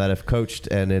that have coached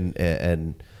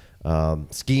and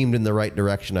schemed in the right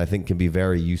direction. I think can be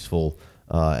very useful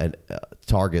and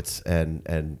targets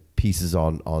and pieces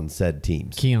on said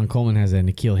teams. Keon Coleman has a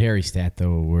N'Keal Harry stat,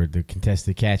 though, where the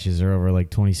contested catches are over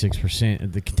like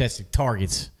 26%. The contested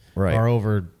targets are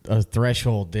over a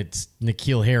threshold that's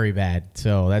N'Keal Harry bad.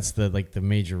 So that's the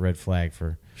major red flag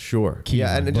for sure. Keon.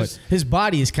 Yeah, and but his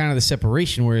body is kind of the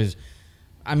separation, whereas,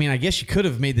 I mean, I guess you could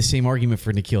have made the same argument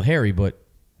for N'Keal Harry, but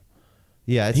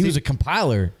yeah, he was a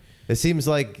compiler. It seems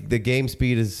like the game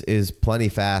speed is plenty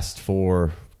fast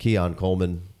for Keon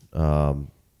Coleman.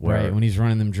 Right, when he's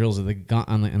running them drills in the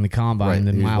combine,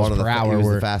 the miles per hour. He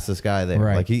was the fastest guy there.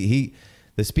 Right. Like the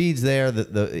speed's there.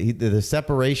 The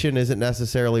separation isn't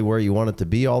necessarily where you want it to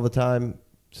be all the time.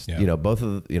 Yeah. Both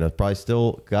of probably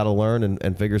still got to learn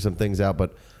and figure some things out.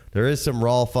 But there is some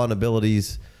raw fun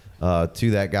abilities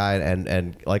to that guy,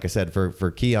 and like I said, for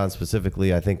Keon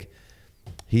specifically, I think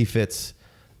he fits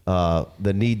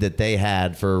the need that they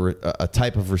had for a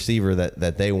type of receiver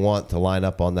that they want to line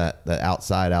up on that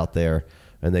outside out there.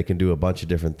 And they can do a bunch of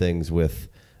different things with,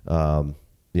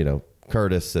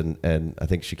 Curtis and I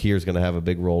think Shakir's going to have a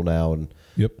big role now, and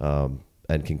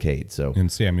and Kincaid. So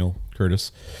and Samuel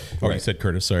Curtis. Oh, you said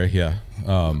Curtis. Sorry. Yeah.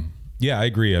 I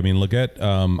agree. I mean, Legette.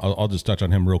 I'll just touch on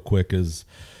him real quick.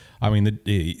 I've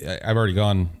already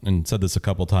gone and said this a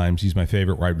couple times. He's my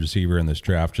favorite wide receiver in this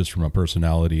draft, just from a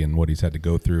personality and what he's had to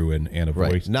go through and a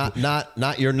voice.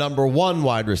 Not your number one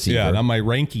wide receiver. Yeah, not my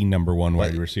ranking number one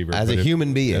wide receiver. As a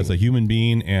human being. As a human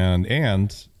being and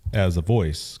as a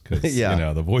voice. Because,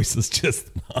 the voice is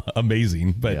just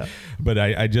amazing. But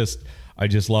I just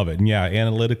love it. And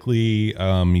analytically,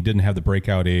 he didn't have the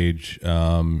breakout age,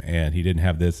 and he didn't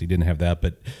have this, he didn't have that.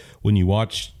 But when you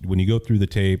go through the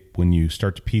tape, when you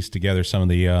start to piece together some of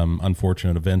the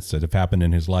unfortunate events that have happened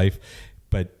in his life,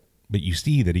 but you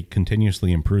see that he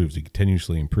continuously improves. He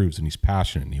continuously improves, and he's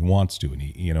passionate, and he wants to, and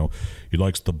he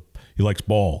likes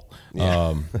ball.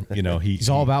 Yeah. He's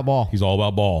all about ball. He's all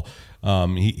about ball.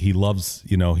 He loves.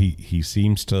 He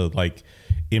seems to like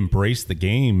embrace the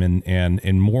game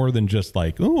and more than just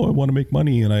like, oh, I want to make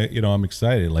money and I'm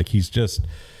excited. Like he's just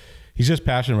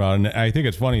passionate about it. And I think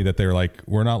it's funny that they're like,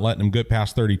 we're not letting him get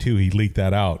past 32. He leaked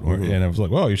that out. Mm-hmm. And I was like,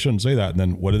 well, you shouldn't say that. And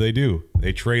then what do?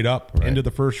 They trade up into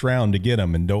the first round to get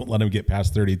him and don't let him get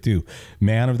past 32.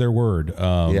 Man of their word.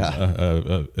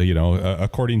 According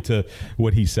to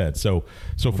what he said. So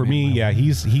for me,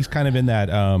 he's kind of in that,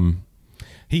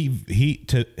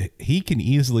 he can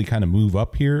easily kind of move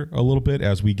up here a little bit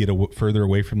as we get further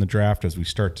away from the draft, as we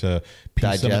start to piece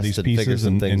digest some of these pieces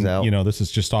and things out. This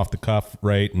is just off the cuff,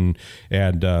 right?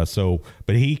 But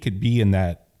he could be in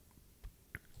that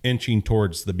inching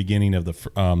towards the beginning of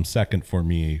the second for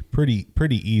me pretty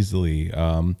easily.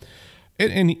 And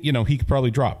he could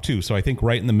probably drop too. So I think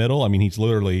right in the middle. I mean, he's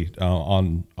literally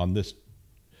on this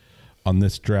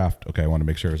draft. Okay, I want to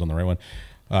make sure I was on the right one.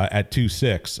 At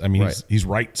 2.6, I mean, he's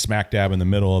right smack dab in the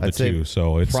middle of the two,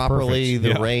 so it's properly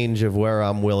perfect. The range of where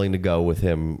I'm willing to go with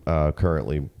him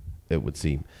currently, it would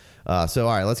seem. So,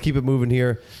 all right, let's keep it moving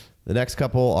here. The next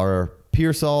couple are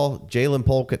Pearsall, Jalen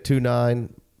Polk at 2.9,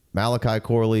 Malachi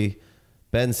Corley,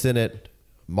 Benson at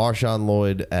Marshawn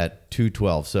Lloyd at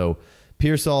 212. So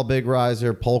Pearsall, big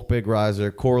riser. Polk, big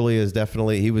riser. Corley is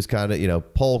definitely, he was kind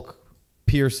of, Polk,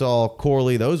 Pearsall,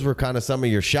 Corley, those were kind of some of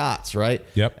your shots, right?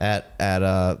 Yep. At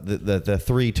the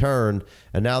 3 turn.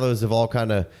 And now those have all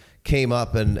kind of came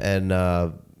up and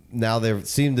now they're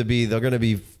going to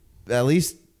be, at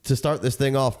least to start this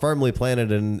thing off, firmly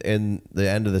planted in the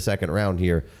end of the second round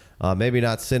here. Maybe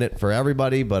not Sinnott for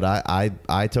everybody, but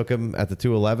I took him at the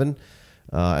 211.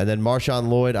 And then Marshawn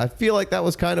Lloyd, I feel like that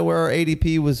was kind of where our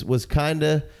ADP was kind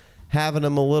of having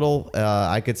him a little.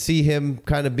 I could see him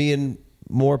kind of being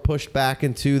more pushed back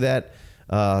into that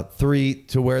 3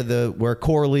 to where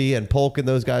Corley and Polk and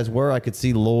those guys were. I could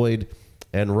see Lloyd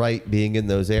and Wright being in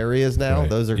those areas now. Right.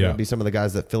 Those are going to be some of the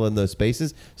guys that fill in those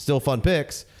spaces. Still fun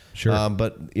picks. Sure.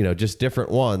 But, just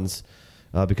different ones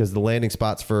because the landing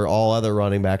spots for all other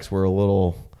running backs were a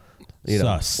little,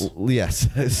 sus. Yes,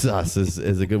 sus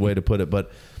is a good way to put it.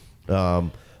 But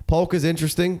Polk is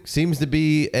interesting. Seems to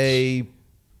be a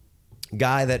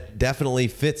guy that definitely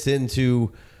fits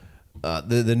into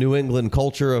the New England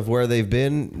culture of where they've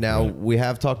been. Now, we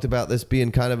have talked about this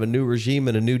being kind of a new regime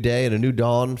and a new day and a new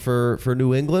dawn for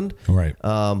New England. Right.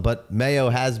 But Mayo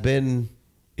has been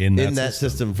in that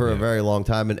system for a very long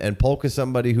time. And Polk is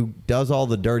somebody who does all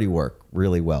the dirty work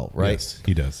really well, right? Yes,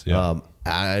 he does. Yeah.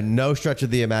 No stretch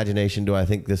of the imagination do I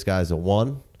think this guy's a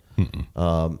 1.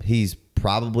 He's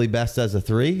probably best as a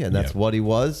 3, and that's what he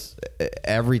was.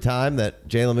 Every time that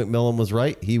Jalen McMillan was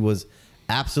right, he was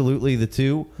absolutely the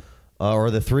 2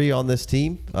 or the 3 on this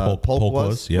team. Polk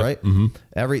was right. Mm-hmm.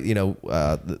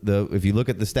 If you look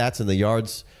at the stats and the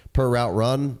yards per route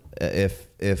run,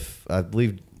 if I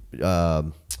believe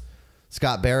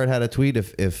Scott Barrett had a tweet,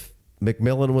 if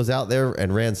McMillan was out there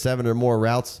and ran 7 or more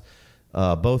routes,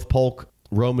 both Polk,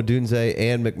 Rome Odunze,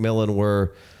 and McMillan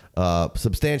were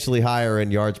substantially higher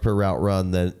in yards per route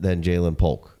run than Jalen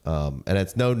Polk. And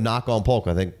it's no knock on Polk.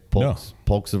 I think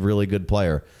Polk's a really good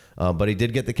player. But he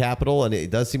did get the capital, and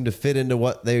it does seem to fit into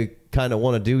what they kind of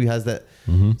want to do. He has that.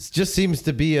 It just seems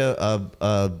to be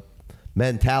a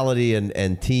mentality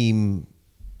and team.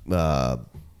 I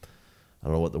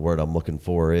don't know what the word I'm looking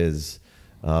for is,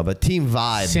 but team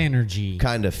vibe, synergy,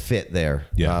 kind of fit there.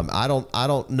 Yeah. I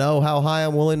don't know how high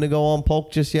I'm willing to go on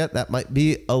Polk just yet. That might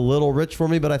be a little rich for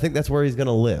me, but I think that's where he's going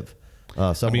to live.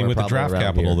 With the draft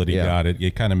capital that he got,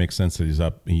 it kind of makes sense that he's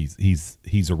up.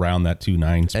 He's around that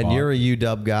 2.9 spot. And you're a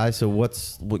UW guy, so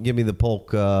give me the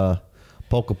Polk.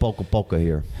 Polka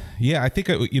here. Yeah, I think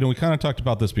we kind of talked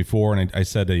about this before, and I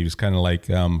said that he was kind of like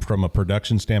from a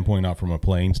production standpoint, not from a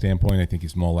playing standpoint. I think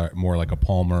he's more like a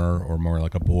Palmer or more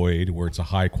like a Boyd, where it's a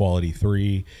high quality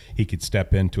 3. He could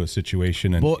step into a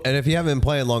situation and if you haven't been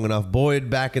playing long enough, Boyd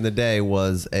back in the day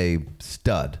was a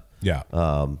stud. Yeah.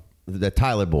 The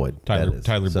Tyler Boyd. Tyler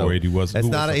Boyd, he's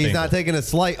not taking a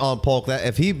slight on Polk. That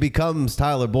if he becomes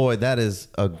Tyler Boyd, that is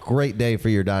a great day for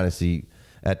your dynasty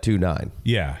at 2.9.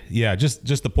 Yeah.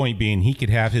 Just the point being, he could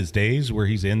have his days where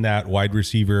he's in that wide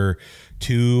receiver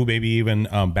 2, maybe even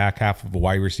back half of a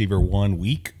wide receiver 1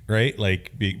 week, right?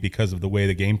 Like because of the way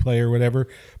the gameplay or whatever.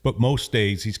 But most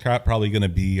days he's probably going to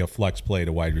be a flex play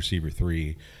to wide receiver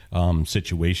 3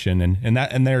 situation,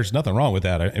 and there's nothing wrong with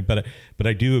that. But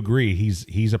I do agree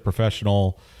he's a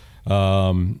professional. He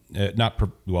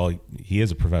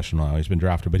is a professional now. He's been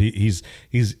drafted, but he's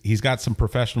got some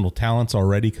professional talents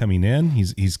already coming in.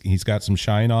 He's got some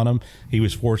shine on him. He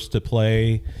was forced to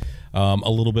play a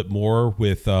little bit more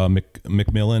with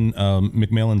McMillan's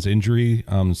injury,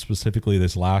 specifically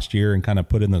this last year, and kind of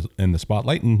put in the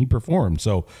spotlight, and he performed.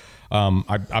 So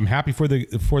I'm happy for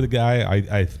the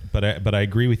guy. But I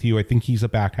agree with you. I think he's a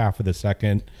back half of the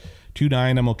second.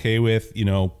 2.9 I'm okay with.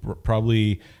 I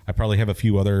probably have a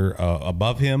few other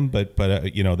above him, but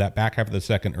that back half of the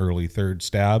second, early third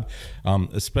stab,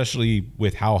 especially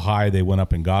with how high they went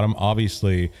up and got him.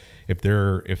 Obviously, if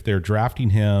they're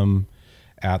drafting him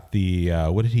at the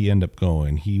what did he end up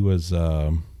going? He was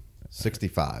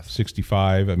 65.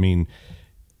 65. I mean,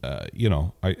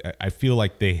 I feel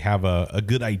like they have a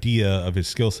good idea of his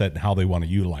skill set and how they want to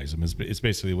utilize him. It's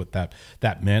basically what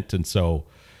that meant, and so.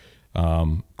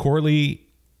 Corley,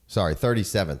 sorry,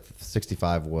 37th.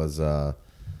 65 was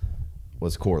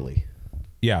Corley.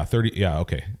 Yeah, 30. Yeah,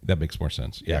 okay, that makes more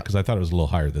sense. Yeah, because I thought it was a little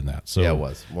higher than that. So yeah, it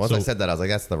was. Once I said that, I was like,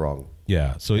 that's the wrong.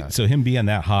 Yeah. So him being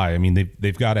that high, I mean,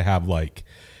 they've got to have like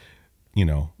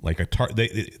a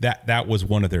that was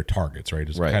one of their targets, right?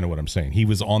 Is kind of what I'm saying. He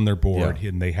was on their board,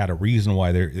 and they had a reason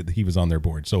why he was on their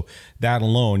board. So that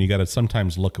alone, you got to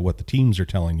sometimes look at what the teams are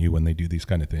telling you when they do these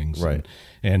kind of things, right?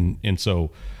 And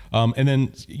so. And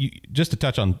then just to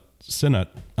touch on Sinnott,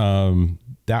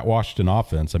 that Washington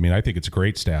offense, I mean, I think it's a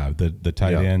great stab. The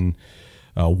tight end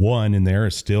one in there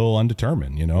is still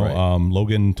undetermined. Right.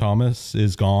 Logan Thomas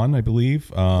is gone, I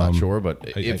believe. Not sure, but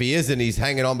if he isn't, he's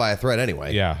hanging on by a thread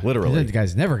anyway. Yeah, literally. The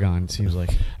guy's never gone. It seems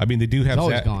like. I mean, they do have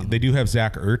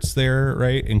Zach Ertz there,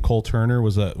 right? And Cole Turner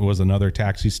was another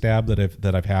taxi stab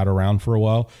that I've had around for a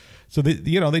while. So they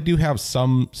do have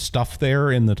some stuff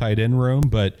there in the tight end room,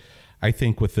 but I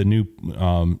think with the new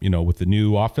with the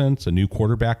new offense, a new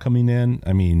quarterback coming in,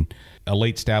 I mean, a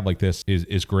late stab like this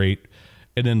is great.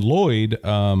 And then Lloyd,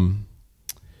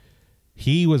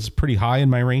 he was pretty high in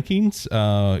my rankings,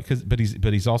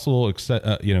 but he's also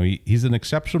he's an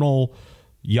exceptional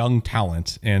young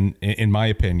talent, and in my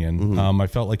opinion, I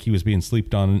felt like he was being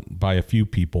slept on by a few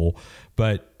people,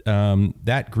 but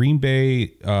that Green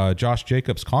Bay Josh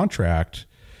Jacobs contract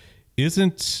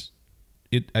isn't.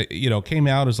 It came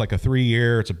out as like a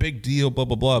 3-year. It's a big deal, blah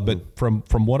blah blah. But from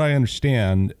what I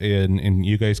understand, and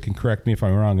you guys can correct me if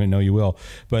I'm wrong. I know you will,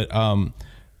 but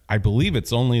I believe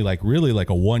it's only really like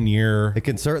a 1 year. It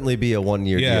can certainly be a 1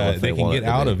 year deal. Yeah, if they can get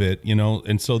out of it,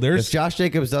 And so there's if Josh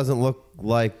Jacobs doesn't look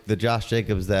like the Josh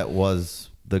Jacobs that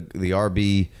was the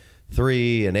RB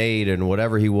 3 and 8 and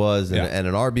whatever he was, and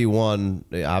an RB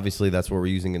 1. Obviously, that's what we're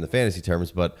using in the fantasy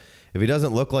terms. But if he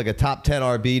doesn't look like a top 10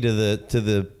 RB to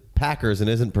the Packers and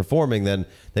isn't performing, then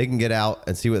they can get out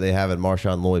and see what they have in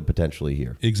Marshawn Lloyd potentially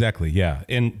here. Exactly, yeah.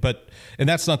 And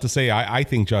that's not to say I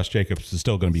think Josh Jacobs is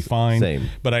still going to be fine. Same.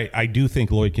 But I do think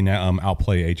Lloyd can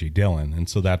outplay A.J. Dillon. And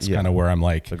so that's kind of where I'm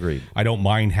like, agreed. I don't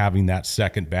mind having that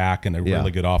second back and a really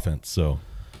good offense. So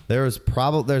there's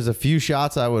a few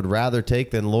shots I would rather take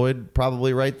than Lloyd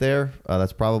probably right there.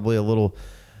 That's probably a little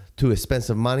too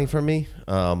expensive money for me.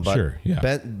 But sure,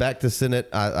 yeah. Back to Sinnott,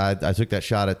 I took that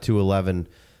shot at 211.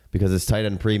 Because it's tight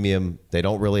end premium, they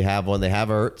don't really have one. They have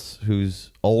Ertz,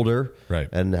 who's older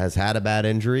and has had a bad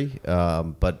injury.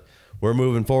 But we're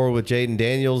moving forward with Jaden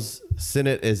Daniels.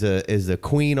 Sinnott is a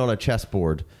queen on a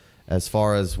chessboard as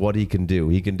far as what he can do.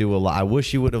 He can do a lot. I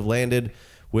wish he would have landed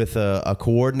with a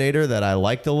coordinator that I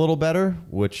liked a little better,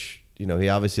 which he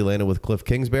obviously landed with Cliff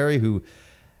Kingsbury, who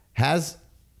has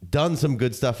done some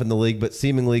good stuff in the league, but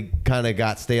seemingly kind of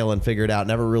got stale and figured out,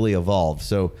 never really evolved.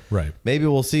 So maybe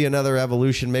we'll see another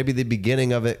evolution. Maybe the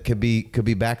beginning of it could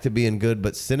be back to being good.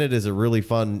 But Sinnott is a really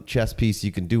fun chess piece.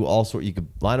 You can do all sorts. You could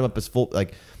line him up as full.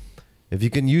 Like if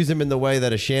you can use him in the way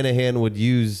that a Shanahan would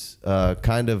use,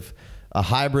 kind of a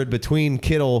hybrid between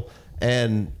Kittle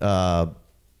and Kyle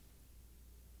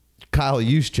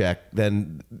Juszczyk,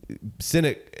 then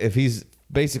Sinnott, if he's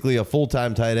basically a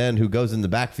full-time tight end who goes in the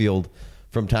backfield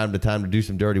from time to time to do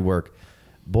some dirty work,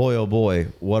 boy, oh boy,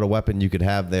 what a weapon you could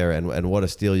have there, and what a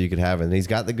steal you could have. And he's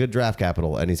got the good draft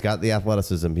capital, and he's got the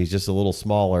athleticism. He's just a little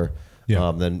smaller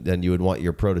than you would want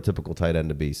your prototypical tight end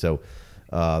to be. So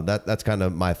that's kind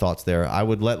of my thoughts there. I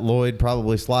would let Lloyd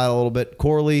probably slide a little bit.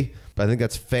 Corley, I think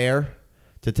that's fair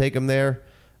to take him there.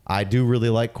 I do really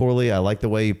like Corley. I like the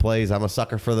way he plays. I'm a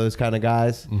sucker for those kind of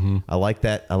guys. I like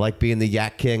that. I like being the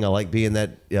Yak King. I like being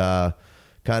that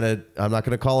kind of, I'm not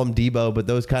going to call him Debo, but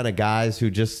those kind of guys who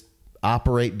just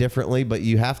operate differently. But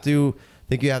you have to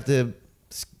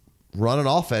run an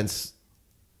offense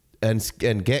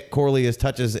and get Corley his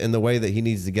touches in the way that he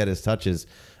needs to get his touches,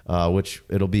 which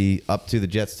it'll be up to the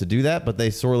Jets to do that. But they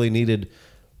sorely needed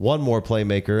one more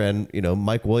playmaker, and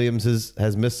Mike Williams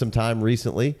has missed some time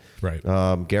recently. Right.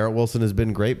 Garrett Wilson has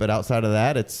been great, but outside of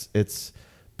that, it's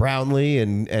Brownlee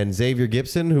and Xavier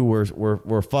Gibson, who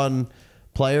were fun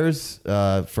players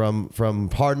from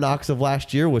Hard Knocks of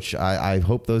last year, which I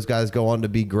hope those guys go on to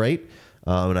be great.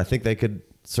 And I think they could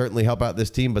certainly help out this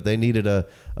team, but they needed a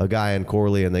guy in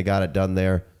Corley, and they got it done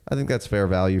there. I think that's fair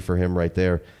value for him right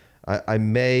there. I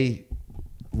may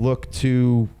look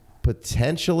to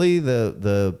potentially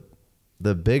the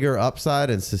bigger upside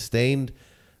and sustained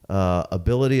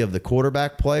ability of the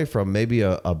quarterback play from maybe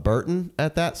a Burton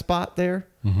at that spot there,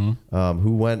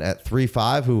 who went at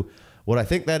 3.5, who what I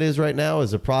think that is right now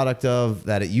is a product of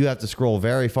that you have to scroll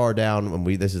very far down.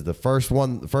 This is the first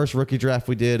rookie draft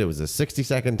we did. It was a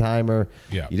 60-second timer.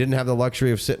 Yeah. You didn't have the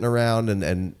luxury of sitting around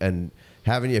and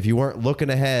having, if you weren't looking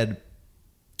ahead,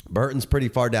 Burton's pretty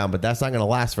far down, but that's not going to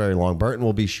last very long. Burton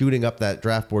will be shooting up that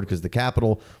draft board because the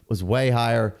capital was way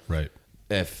higher. Right.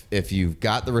 If you've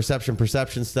got the reception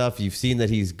perception stuff, you've seen that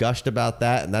he's gushed about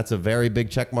that, and that's a very big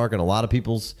check mark in a lot of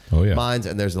people's minds.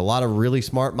 And there's a lot of really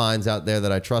smart minds out there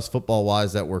that I trust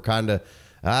football-wise that were kind of,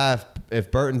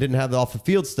 if Burton didn't have the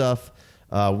off-the-field stuff,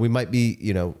 he might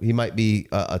be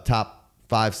a top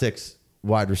 5-6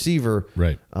 wide receiver.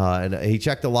 Right. And he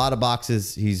checked a lot of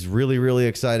boxes. He's really, really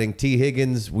exciting. T.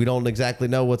 Higgins, we don't exactly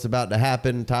know what's about to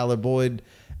happen. Tyler Boyd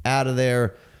out of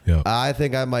there. Yeah. I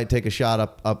think I might take a shot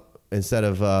up instead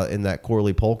of in that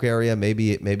Corley Polk area.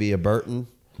 Maybe a Burton,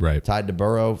 right, tied to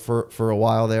Burrow for a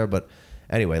while there. But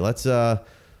anyway, let's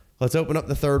open up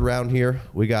the third round here.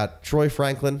 We got Troy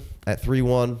Franklin at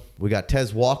 3-1. We got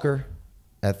Tez Walker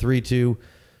at 3-2.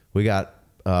 We got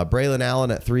Braylon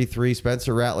Allen at 3-3.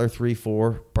 Spencer Rattler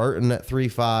 3-4. Burton at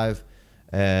 3-5.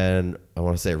 And I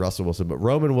want to say Russell Wilson, but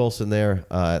Roman Wilson there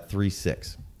at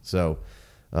 3-6. So,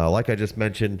 like I just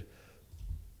mentioned,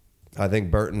 I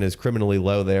think Burton is criminally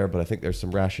low there, but I think there's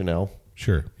some rationale.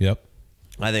 Sure. Yep.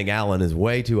 I think Allen is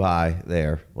way too high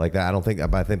there. Like that,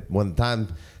 I think when the time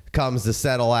comes to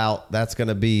settle out, that's going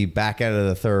to be back end of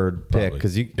the third pick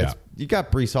because you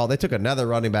got Breece Hall. They took another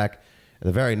running back in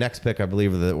the very next pick, I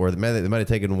believe, where they might have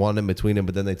taken one in between them,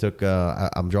 but then they took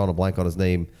I'm drawing a blank on his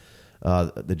name,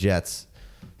 the Jets.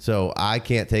 So I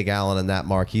can't take Allen in that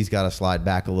mark. He's got to slide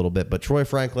back a little bit. But Troy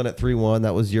Franklin at 3-1,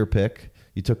 that was your pick.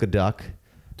 You took a duck.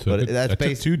 But that's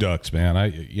took two ducks, man.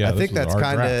 I think that's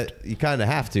kind of you kind of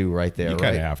have to right there. You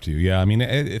kind of have to, yeah. I mean,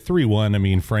 at 3-1. I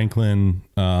mean, Franklin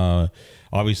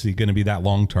obviously going to be that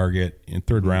long target in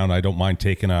third round. I don't mind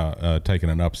taking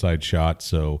an upside shot.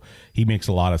 So he makes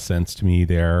a lot of sense to me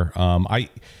there.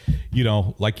 Like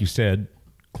you said,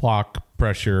 clock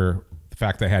pressure. The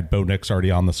fact that I had Bo Nix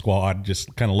already on the squad,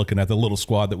 just kind of looking at the little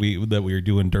squad that we were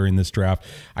doing during this draft,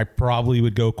 I probably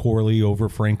would go Corley over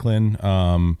Franklin.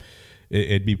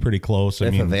 It'd be pretty close.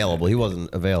 If available. He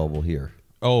wasn't available here.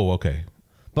 Oh, okay.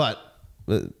 But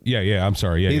yeah. I'm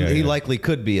sorry. He likely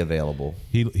could be available.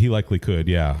 He likely could.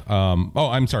 Yeah.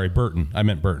 I'm sorry. Burton. I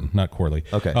meant Burton, not Corley.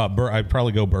 Okay. I'd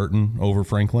probably go Burton over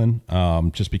Franklin,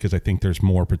 just because I think there's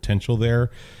more potential there,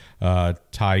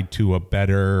 tied to a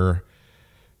better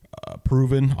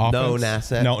proven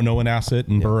offense. Known asset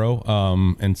in Burrow.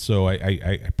 And so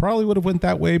I probably would have went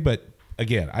that way, but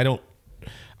again,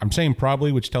 I'm saying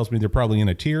probably, which tells me they're probably in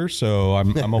a tier, so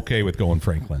I'm okay with going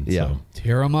Franklin. Yeah. So.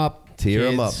 Tear them up. Tear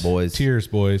them up, boys. Tears,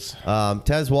 boys.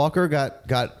 Tez Walker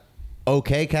got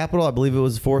okay capital. I believe it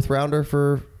was a fourth rounder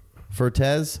for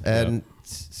Tez, and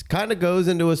kind of goes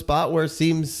into a spot where it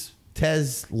seems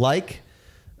Tez-like.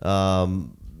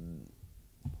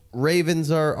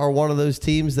 Ravens are one of those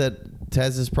teams that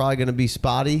Tez is probably going to be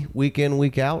spotty week in,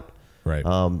 week out. Right.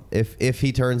 If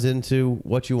he turns into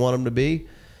what you want him to be.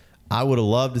 I would have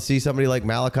loved to see somebody like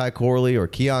Malachi Corley or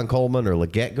Keon Coleman or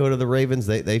Legette go to the Ravens.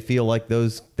 They feel like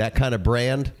that kind of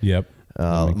brand. Yep.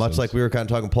 Much like we were kind of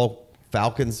talking Polk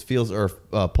Falcons feels or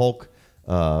Polk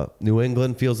New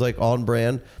England feels like on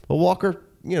brand. But Walker,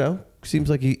 seems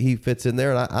like he fits in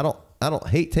there, and I don't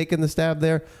hate taking the stab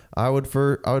there. I would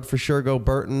for sure go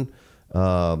Burton.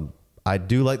 I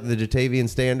do like the Jatavian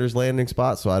Sanders landing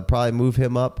spot, so I'd probably move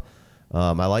him up.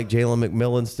 I like Jalen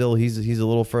McMillan still. He's a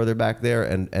little further back there,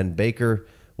 and Baker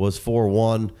was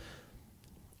 4-1.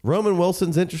 Roman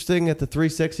Wilson's interesting at the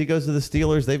 3-6. He goes to the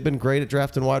Steelers. They've been great at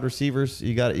drafting wide receivers.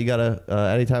 You got to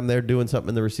anytime they're doing something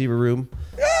in the receiver room,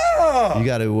 you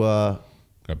got to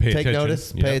take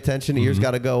notice, pay attention. Ears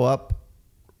got to go up.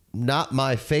 Not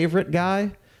my favorite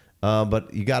guy,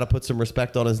 but you got to put some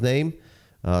respect on his name.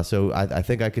 So I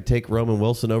think I could take Roman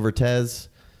Wilson over Tez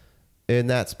in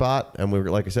that spot,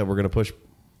 and like I said, we're going to push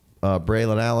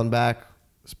Braylon Allen back.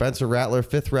 Spencer Rattler,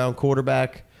 5th round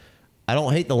quarterback. I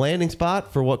don't hate the landing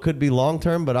spot for what could be long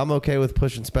term, but I'm okay with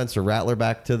pushing Spencer Rattler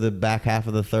back to the back half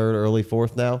of the third, early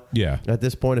fourth now. Yeah. At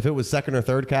this point, if it was second or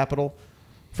third capital,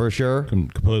 for sure.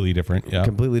 Completely different. Yeah.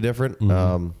 Completely different.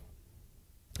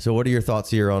 So what are your thoughts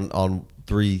here on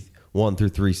 3-1 through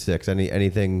 3-6?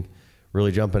 Anything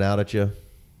really jumping out at you?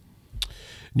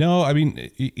 No, I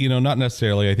mean, not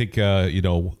necessarily. I think,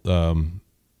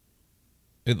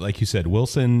 like you said,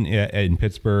 Wilson in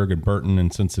Pittsburgh and Burton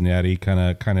in Cincinnati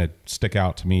kind of stick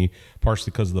out to me,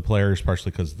 partially because of the players,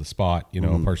 partially because of the spot,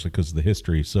 partially because of the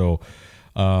history. So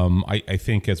I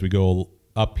think as we go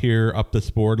up this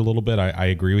board a little bit, I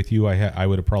agree with you. I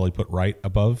would have probably put Wright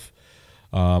above.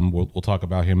 We'll talk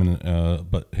about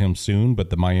him soon, but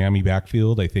the Miami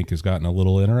backfield I think has gotten a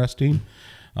little interesting.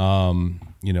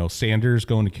 Sanders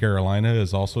going to Carolina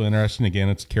is also interesting. Again,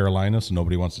 it's Carolina, so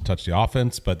nobody wants to touch the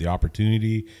offense, but the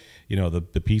opportunity,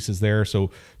 the pieces there.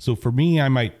 So for me, I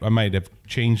might have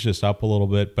changed this up a little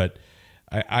bit, but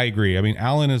I agree. I mean,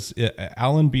 Allen is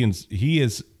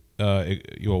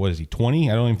what is he,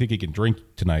 20? I don't even think he can drink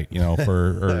tonight,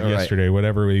 for or Right. yesterday,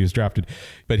 whatever he was drafted.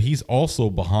 But he's also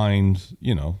behind,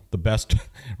 the best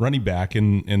running back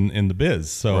in the biz.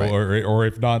 So, Right. or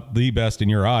if not the best in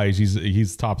your eyes,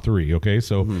 he's top 3. Okay.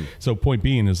 So, so point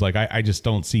being is like, I just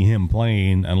don't see him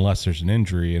playing unless there's an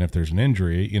injury. And if there's an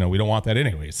injury, we don't want that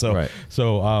anyway. So, Right.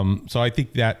 so I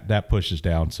think that pushes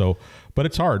down. So, but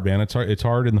it's hard, man. It's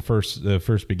hard in the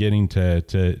first beginning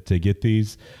to get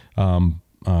these,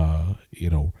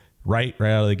 right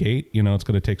out of the gate. It's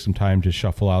going to take some time to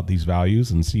shuffle out these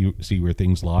values and see where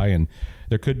things lie. And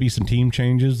there could be some team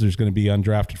changes. There's going to be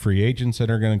undrafted free agents that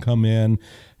are going to come in,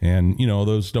 and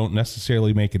those don't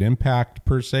necessarily make an impact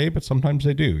per se, but sometimes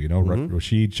they do.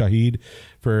 Rashid Shaheed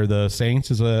for the Saints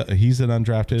he's an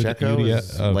undrafted. Pacheco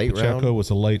is late Pacheco round. was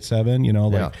a late 7.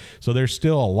 So there's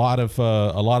still a lot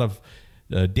of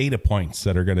data points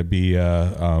that are going to be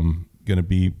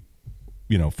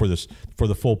for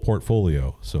the full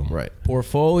portfolio. So Right.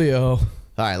 Portfolio.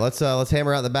 All right, let's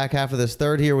hammer out the back half of this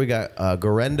third here. We got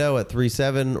Garendo at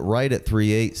 3.7, Wright at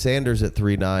 3.8, Sanders at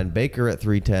 3.9, Baker at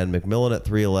 3.10, McMillan at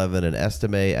 3.11, and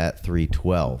Estime at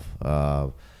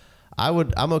 3.12.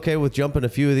 I'm okay with jumping a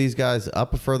few of these guys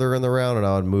up further in the round, and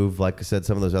I would move, like I said,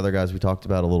 some of those other guys we talked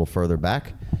about a little further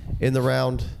back in the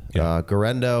round. Yeah.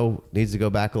 Garendo needs to go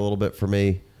back a little bit for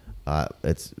me.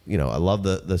 It's I love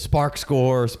the spark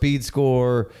score, speed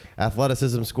score,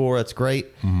 athleticism score. That's great.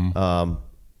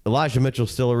 Elijah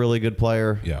Mitchell's still a really good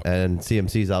player, and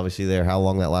CMC's obviously there. How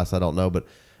long that lasts, I don't know, but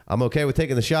I'm okay with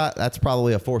taking the shot. That's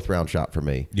probably a 4th round shot for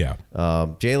me. Yeah.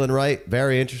 Jaylen Wright,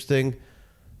 very interesting.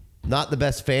 Not the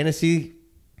best fantasy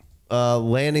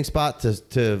landing spot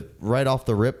to right off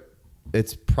the rip.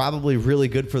 It's probably really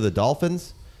good for the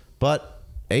Dolphins, but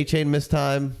A-Chain missed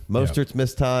time, Mostert's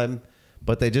missed time,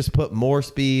 but they just put more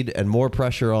speed and more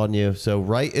pressure on you. So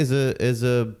Wright is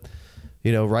a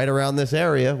right around this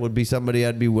area would be somebody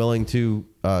I'd be willing to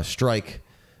strike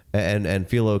and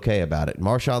feel okay about it.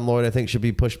 Marshawn Lloyd, I think, should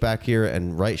be pushed back here,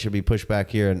 and Wright should be pushed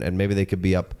back here, and maybe they could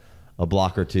be up a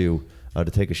block or two to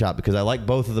take a shot, because I like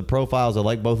both of the profiles. I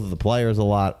like both of the players a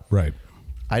lot. Right.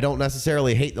 I don't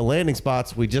necessarily hate the landing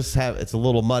spots. We just it's a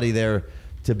little muddy there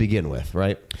to begin with,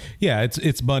 right? Yeah,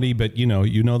 it's muddy, but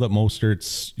that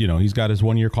Mostert's, he's got his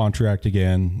 1-year contract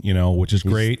again, which is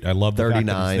great. I love the 39.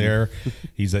 fact that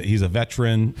he's there. He's a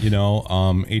veteran,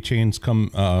 A-Chain's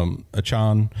come,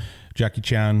 Jackie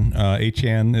Chan,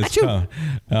 A-Chan is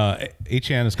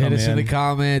A-Chan has come in. Hit us in the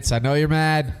comments. I know you're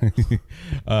mad.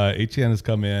 A-Chan has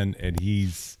come in, and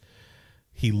he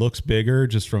looks bigger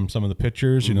just from some of the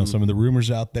pictures, some of the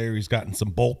rumors out there. He's gotten some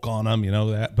bulk on him,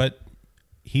 that, but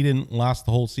he didn't last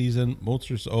the whole season.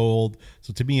 Mostert's old,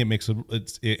 so to me it makes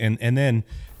and then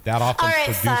that offense all right,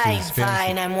 produces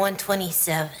fine. I'm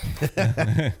 127.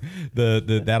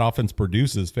 that offense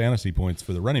produces fantasy points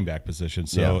for the running back position.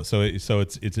 So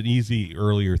it's an easy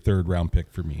earlier 3rd round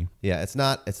pick for me. Yeah, it's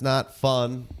not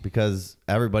fun because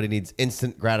everybody needs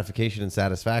instant gratification and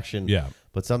satisfaction. Yeah.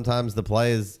 But sometimes the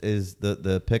play is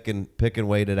the pick and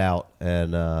wait it out,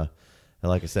 and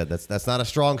like I said, that's not a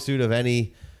strong suit of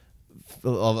a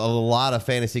lot of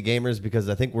fantasy gamers, because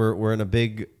I think we're in a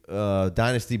big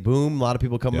dynasty boom. A lot of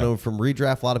people coming over from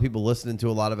redraft. A lot of people listening to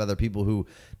a lot of other people who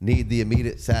need the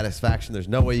immediate satisfaction. There's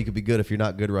no way you could be good if you're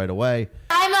not good right away.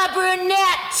 I'm a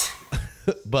brunette.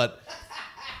 But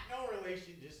No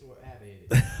relation, just what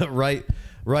happened.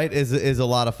 Right is a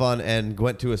lot of fun, and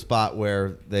went to a spot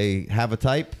where they have a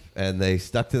type and they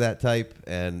stuck to that type,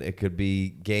 and it could be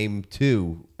game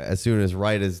 2 as soon as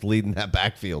Wright is leading that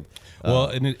backfield. Well,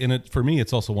 and for me,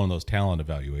 it's also one of those talent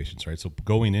evaluations, right? So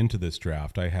going into this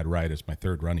draft, I had Wright as my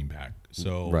 3rd running back.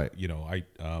 So, right.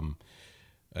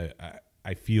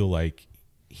 I feel like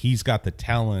he's got the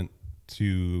talent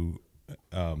to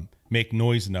make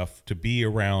noise enough to be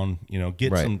around,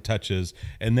 get Right. some touches.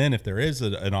 And then if there is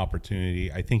an opportunity,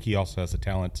 I think he also has the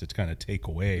talent to kind of take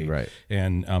away. Right.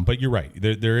 And but you're right.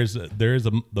 There is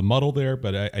the muddle there,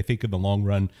 but I think in the long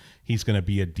run, he's going to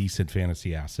be a decent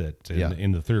fantasy asset. And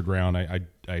in the 3rd round,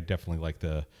 I definitely like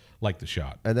the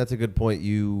shot. And that's a good point.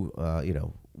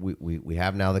 We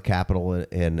have now the capital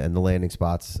and the landing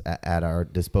spots at our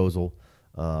disposal,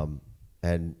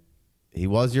 and he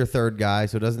was your 3rd guy,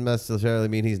 so it doesn't necessarily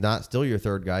mean he's not still your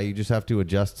 3rd guy. You just have to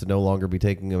adjust to no longer be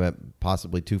taking him at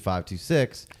possibly 2.5,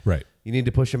 2.6. Right. You need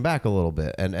to push him back a little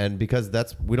bit, and because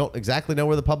we don't exactly know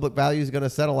where the public value is going to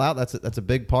settle out. That's a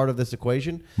big part of this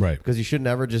equation, right? Because you should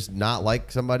never just not like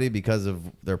somebody because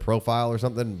of their profile or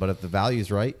something. But if the value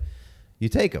is right, you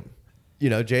take them.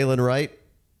 Jaylen Wright,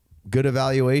 good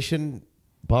evaluation.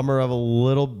 bummer of a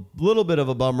little bit of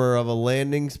a bummer of a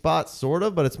landing spot, sort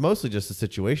of, but it's mostly just a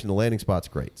situation. The landing spot's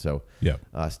great, so yeah,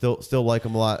 still like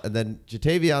him a lot. And then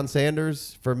Jatavion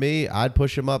Sanders, for me, I'd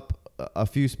push him up a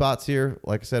few spots here.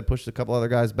 Like I said, pushed a couple other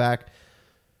guys back.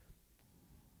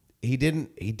 He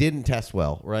didn't test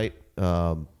well, right?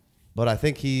 But I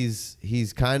think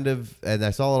he's kind of, and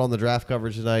I saw it on the draft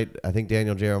coverage tonight. I think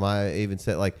Daniel Jeremiah even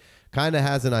said, like, kind of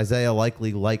has an Isaiah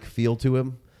Likely-like feel to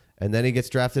him. And then he gets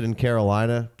drafted in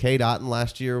Carolina. Cade Otton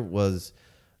last year was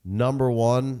number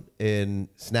 1 in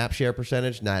snap share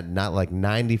percentage, not like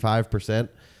 95%.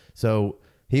 So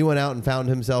he went out and found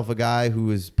himself a guy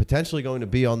who is potentially going to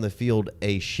be on the field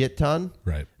a shit ton.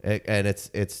 Right. And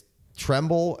it's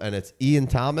Tremble and it's Ian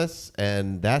Thomas,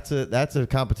 and that's a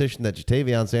competition that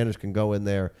Jatavion Sanders can go in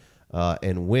there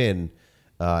and win.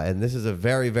 And this is a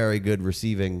very, very good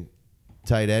receiving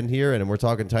tight end here, and we're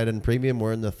talking tight end premium.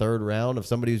 We're in the 3rd round of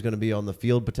somebody who's going to be on the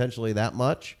field potentially that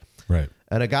much. Right.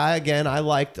 And a guy, again, I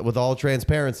liked, with all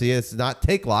transparency, it's not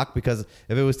take lock, because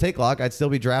if it was take lock, I'd still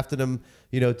be drafting him,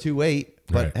 2-8.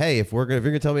 But right. Hey, if you're going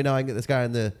to tell me now I can get this guy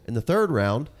in the 3rd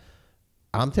round,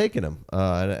 I'm taking him.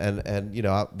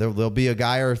 There'll be a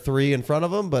guy or 3 in front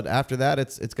of him, but after that,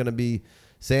 it's going to be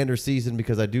Sanders' season,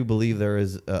 because I do believe there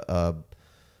is a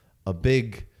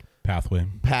big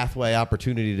pathway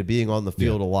opportunity to being on the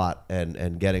field a lot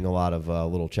and getting a lot of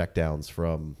little checkdowns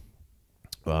from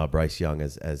Bryce Young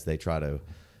as they try to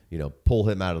pull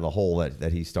him out of the hole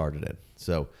that he started in.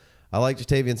 So I like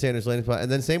Jatavion Sanders' landing spot.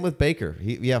 And then same with Baker.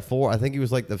 He 4. I think he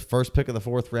was like the first pick of the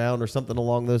 4th round or something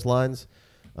along those lines.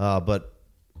 But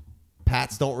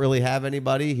Pats don't really have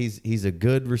anybody. He's a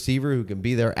good receiver who can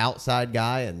be their outside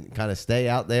guy and kind of stay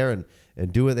out there and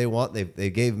do what they want. They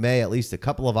gave May at least a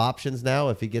couple of options now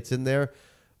if he gets in there,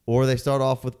 or they start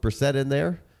off with Brissett in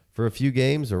there for a few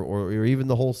games or even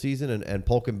the whole season, and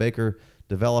Polk and Baker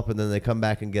develop, and then they come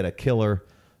back and get a killer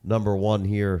number 1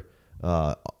 here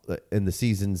in the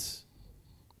seasons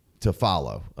to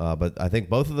follow. But I think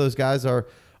both of those guys are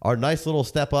nice little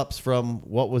step ups from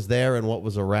what was there and what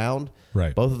was around.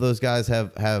 Right. Both of those guys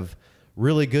have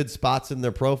really good spots in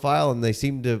their profile, and they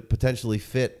seem to potentially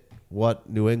fit what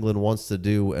New England wants to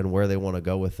do and where they want to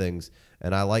go with things.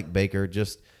 And I like Baker.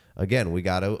 Just, again, we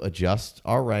got to adjust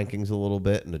our rankings a little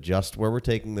bit and adjust where we're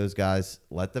taking those guys.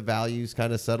 Let the values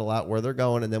kind of settle out where they're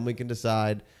going, and then we can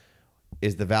decide,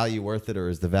 is the value worth it or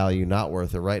is the value not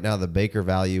worth it? Right now, the Baker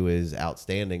value is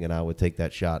outstanding, and I would take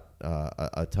that shot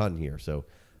a ton here. So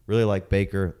really like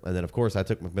Baker. And then, of course, I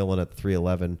took McMillan at the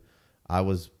 311. I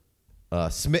was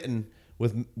smitten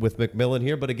with McMillan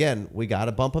here, but again, we got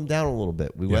to bump him down a little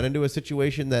bit. We went into a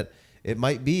situation that it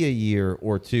might be a year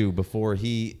or 2 before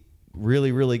he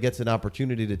really, really gets an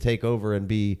opportunity to take over and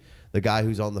be the guy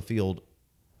who's on the field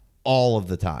all of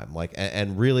the time. Like,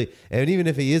 and really, and even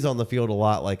if he is on the field a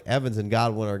lot, like Evans and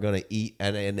Godwin are going to eat,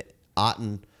 and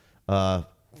Otton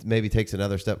maybe takes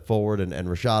another step forward, and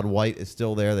Rachaad White is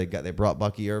still there. They brought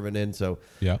Bucky Irving in, so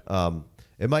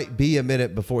it might be a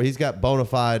minute before he's got bona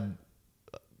fide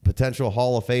potential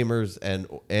Hall of Famers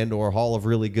and or Hall of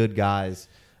really good guys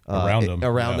around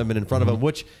him and in front of him,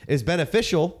 which is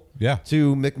beneficial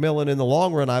to McMillan in the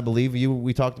long run. I believe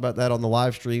we talked about that on the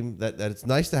live stream, that it's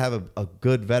nice to have a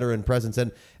good veteran presence,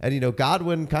 and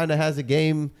Godwin kind of has a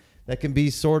game that can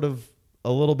be sort of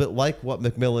a little bit like what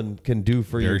McMillan can do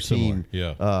for your team.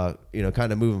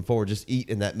 Kind of moving forward, just eat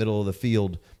in that middle of the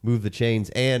field, move the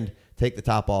chains, and take the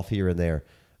top off here and there.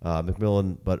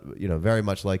 McMillan, but very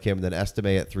much like him. And then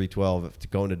Estime at 312, if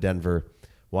going to Denver,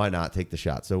 why not take the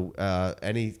shot? So,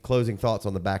 any closing thoughts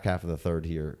on the back half of the 3rd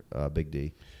here, Big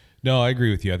D? No, I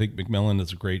agree with you. I think McMillan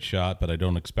is a great shot, but I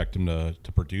don't expect him to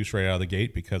produce right out of the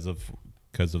gate because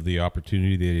of the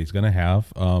opportunity that he's going to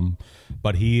have.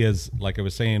 But he is, like I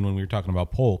was saying when we were talking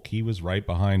about Polk, he was right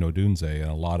behind Odunze in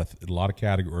a lot of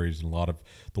categories, and a lot of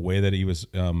the way that he was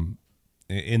in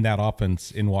that offense,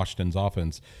 in Washington's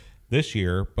offense this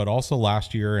year, but also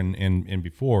last year and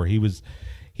before. He was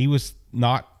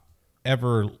not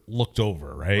ever looked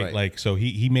over, right? Like, so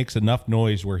he makes enough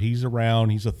noise where he's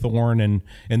around, he's a thorn and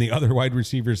the other wide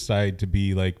receivers side to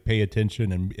be like, pay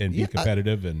attention and be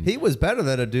competitive. And he was better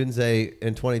than Odunze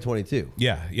in 2022.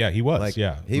 Yeah, he was.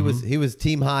 He was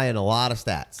team high in a lot of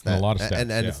stats. And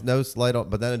yeah. It's no slight on,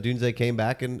 but then Odunze came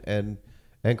back and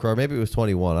Crow, maybe it was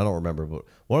 21, I don't remember, but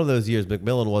one of those years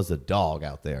McMillan was the dog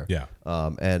out there. Yeah.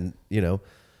 And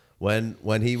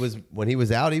when he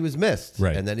was out, he was missed.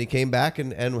 Right. And then he came back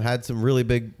and had some really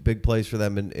big plays for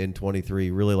them in 23.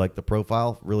 Really like the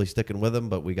profile, really sticking with him,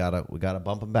 but we gotta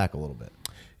bump him back a little bit.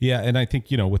 Yeah, and I think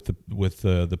with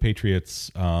the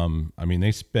Patriots,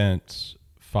 they spent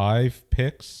 5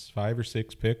 or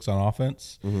 6 picks on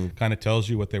offense. Kind of tells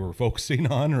you what they were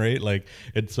focusing on, right? Like,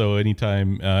 and so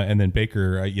anytime, and then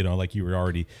Baker, like you were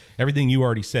already, everything you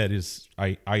already said is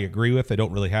I agree with. I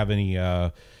don't really have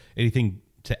anything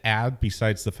to add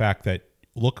besides the fact that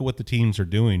look at what the teams are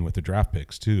doing with the draft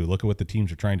picks too. Look at what the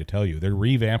teams are trying to tell you. They're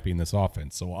revamping this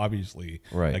offense. So obviously,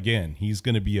 again, he's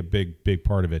going to be a big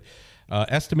part of it.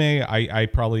 Estime, I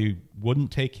probably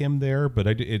wouldn't take him there, but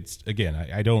I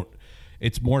don't.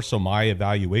 It's more so my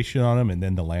evaluation on him, and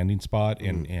then the landing spot,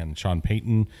 and Sean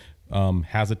Payton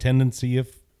has a tendency of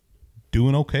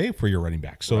doing okay for your running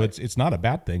back. So it's not a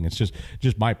bad thing. It's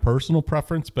just my personal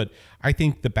preference, but I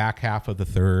think the back half of the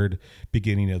third,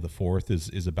 beginning of the fourth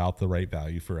is about the right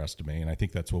value for Estime, and I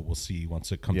think that's what we'll see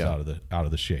once it comes out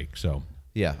of the shake. So.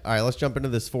 Yeah. All right, let's jump into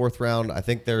this fourth round. I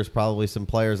think there's probably some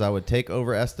players I would take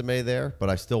over Estime there, but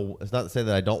it's not to say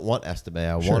that I don't want Estime.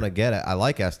 I want to get it. I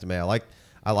like Estime.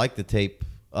 I like the tape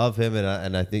of him,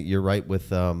 and I think you're right with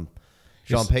Sean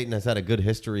Payton has had a good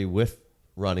history with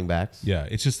running backs. Yeah,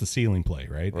 it's just the ceiling play,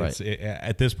 right?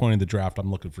 At this point in the draft,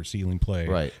 I'm looking for ceiling play.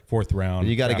 Right. Fourth round. And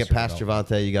you got to get past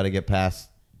Javonte. You got to get past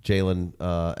Jalen,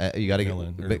 you got to get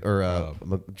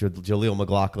Jaleel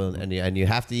McLaughlin, and you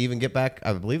have to even get back.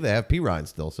 I believe they have P. Ryan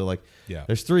still, so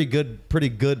there's 3 pretty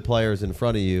good players in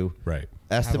front of you. Right.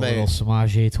 Estime, a little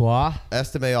Samaj Eto'o.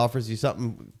 Estime offers you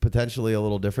something potentially a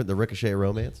little different, the Ricochet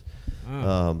romance.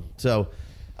 So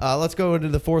let's go into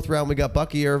the fourth round. We got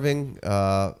Bucky Irving,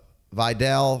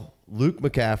 Vidal, Luke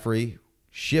McCaffrey,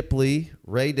 Shipley,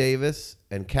 Ray Davis,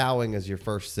 and Cowing as your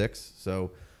first 6.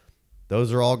 So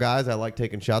those are all guys I like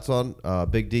taking shots on.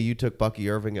 Big D, you took Bucky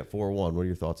Irving at 4-1. What are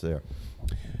your thoughts there?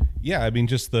 Yeah, I mean,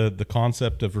 just the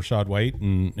concept of Rachaad White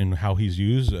and how he's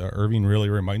used. Irving really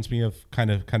reminds me of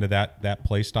kind of that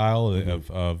play style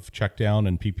of check down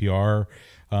and PPR.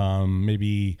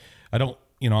 Maybe I don't,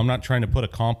 I'm not trying to put a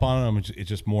comp on him. It's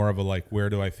just more of a where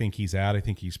do I think he's at? I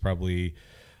think he's probably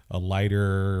a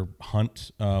lighter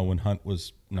Hunt when Hunt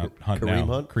was not Hunt Kareem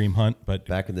now, Hunt? Kareem Hunt, but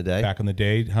back in the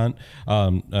day Hunt.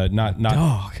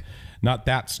 Not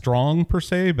that strong per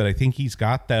se, but I think he's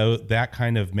got that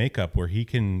kind of makeup where he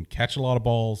can catch a lot of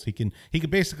balls. He can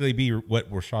basically be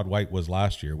what Rachaad White was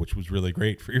last year, which was really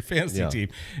great for your fantasy team.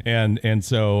 And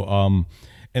so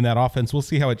in that offense, we'll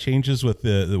see how it changes with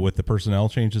the personnel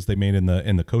changes they made in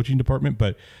the coaching department.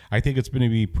 But I think it's going to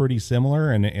be pretty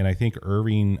similar. And I think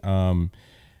Irving,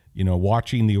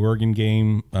 watching the Oregon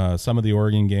game, some of the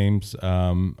Oregon games,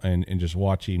 and just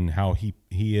watching how he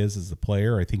is as a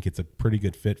player, I think it's a pretty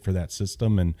good fit for that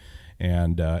system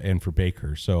and for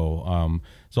Baker. So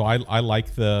I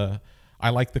like the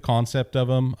concept of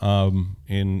him.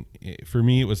 And for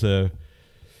me, it was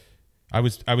I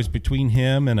was between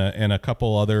him and a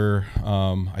couple other.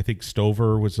 I think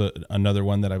Stover was another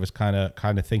one that I was kind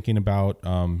of thinking about.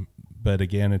 But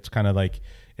again, it's kind of like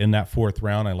in that fourth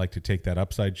round, I like to take that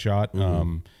upside shot,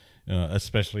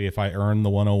 especially if I earn the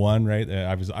 101. Right,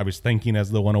 I was thinking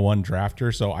as the 101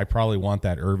 drafter, so I probably want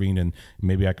that Irving, and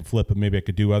maybe I could flip it, maybe I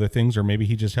could do other things, or maybe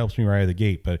he just helps me right out of the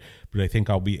gate. But I think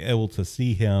I'll be able to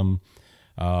see him.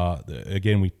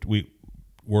 Again, we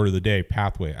word of the day,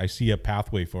 pathway. I see a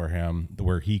pathway for him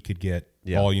where he could get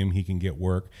volume, he can get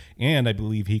work, and I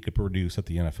believe he could produce at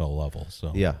the NFL level.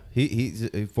 So he's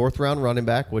a fourth round running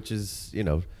back, which is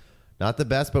not the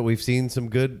best, but we've seen some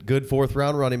good fourth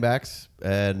round running backs,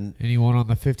 and he won on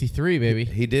the 53, baby.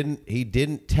 He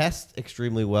didn't test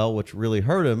extremely well, which really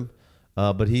hurt him.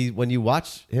 But when you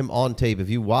watch him on tape, if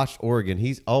you watch Oregon,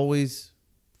 he's always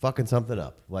fucking something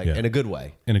up, in a good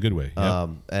way. In a good way.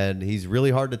 And he's really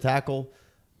hard to tackle.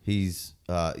 He's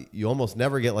you almost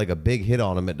never get a big hit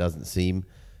on him. It doesn't seem.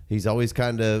 He's always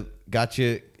kind of got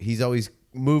you. He's always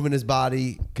moving his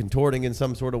body, contorting in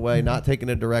some sort of way, not taking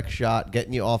a direct shot,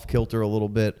 getting you off kilter a little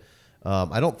bit.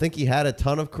 I don't think he had a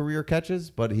ton of career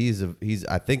catches, but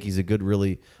I think he's a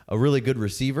really good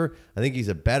receiver. I think he's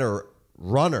a better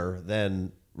runner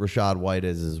than Rachaad White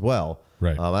is as well.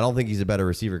 Right. I don't think he's a better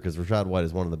receiver because Rachaad White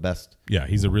is one of the best. Yeah,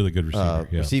 he's a really good receiver.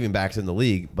 Receiving backs in the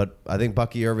league. But I think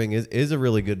Bucky Irving is a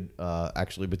really good,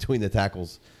 actually, between the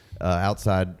tackles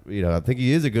outside. I think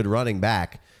he is a good running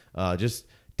back. Just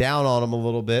down on him a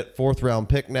little bit. Fourth round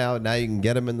pick now. Now you can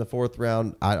get him in the fourth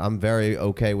round. I'm very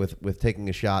okay with taking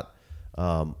a shot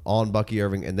on Bucky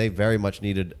Irving, and they very much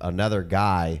needed another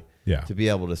guy to be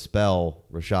able to spell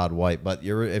Rachaad White. But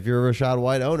if you're a Rachaad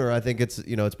White owner, I think it's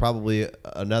probably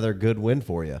another good win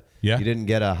for you. Yeah. You didn't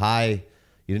get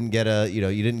you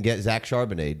didn't get Zach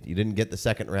Charbonnet. You didn't get the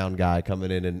second round guy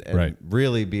coming in and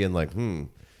really being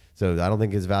So I don't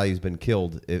think his value's been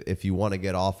killed if you want to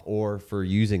get off or for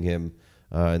using him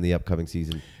in the upcoming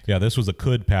season. Yeah, this was a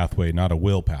could pathway, not a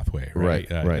will pathway, right?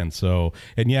 Right. And so,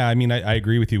 and yeah, I mean, I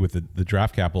agree with you with the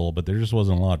draft capital, but there just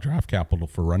wasn't a lot of draft capital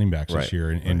for running backs this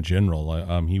year in general.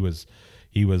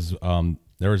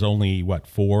 There was only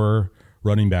 4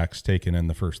 running backs taken in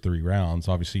the first 3 rounds.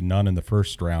 Obviously, none in the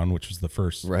first round, which was the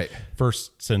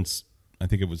first since I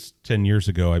think it was 10 years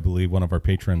ago. I believe one of our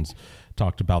patrons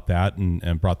talked about that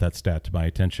and brought that stat to my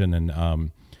attention.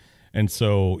 And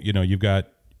so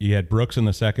you had Brooks in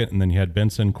the second, and then you had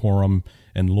Benson, Corum,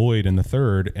 and Lloyd in the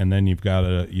third, and then you've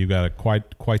got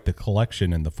quite the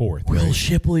collection in the fourth. Will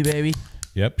Shipley, baby.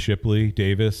 Yep, Shipley,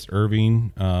 Davis,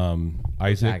 Irving,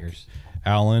 Isaac, Tigers.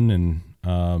 Allen, and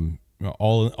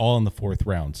all in the fourth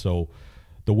round. So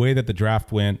the way that the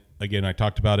draft went, again, I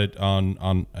talked about it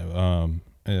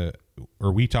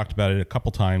or we talked about it a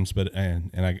couple times, but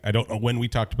I don't know when we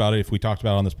talked about it, if we talked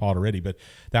about it on this pod already, but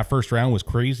that first round was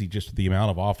crazy, just the amount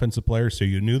of offensive players. So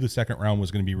you knew the second round was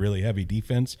going to be really heavy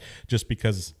defense just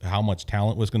because how much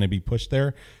talent was going to be pushed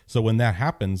there. So when that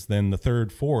happens, then the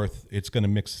third, fourth, it's going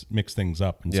to mix things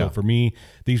up. And so for me,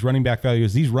 these running back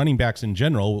values, these running backs in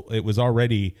general, it was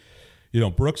already,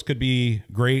 Brooks could be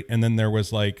great. And then there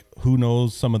was who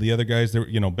knows, some of the other guys there,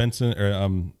 Benson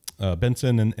or,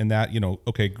 Benson and that,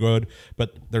 okay, good.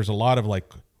 But there's a lot of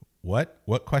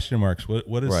what question marks?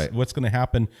 What's going to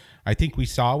happen? I think we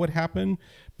saw what happened,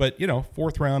 but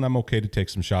fourth round, I'm okay to take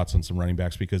some shots on some running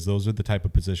backs because those are the type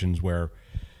of positions where,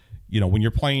 when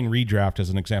you're playing redraft as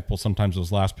an example, sometimes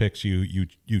those last picks you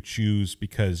choose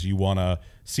because you want to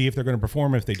see if they're going to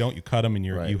perform. If they don't, you cut them and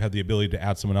you have the ability to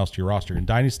add someone else to your roster. In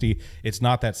Dynasty, it's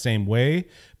not that same way,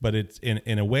 but it's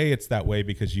in a way it's that way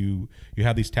because you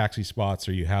have these taxi spots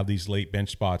or you have these late bench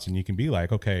spots, and you can be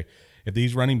like, okay, if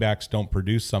these running backs don't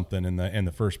produce something in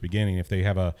the first beginning, if they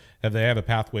have a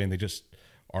pathway and they just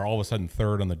are all of a sudden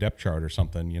third on the depth chart or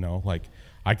something,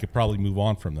 I could probably move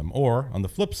on from them. Or on the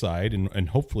flip side, and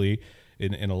hopefully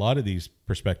in a lot of these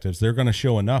perspectives, they're going to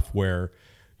show enough where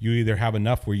you either have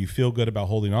enough where you feel good about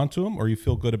holding on to them or you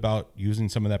feel good about using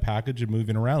some of that package and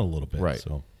moving around a little bit. Right.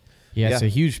 So, yeah, it's a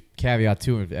huge caveat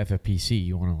too of FFPC.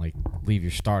 You want to leave your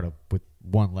startup with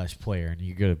one less player, and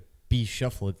you're going to be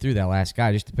shuffling through that last guy.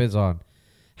 It just depends on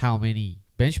how many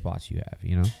bench spots you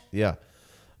have, Yeah.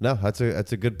 No, that's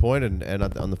a good point, and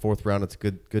on the fourth round, it's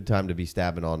a good time to be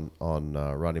stabbing on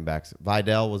running backs.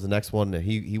 Vidal was the next one.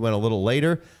 He went a little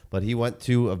later, but he went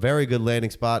to a very good landing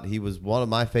spot. He was one of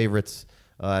my favorites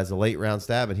as a late round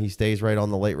stab, and he stays right on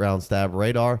the late round stab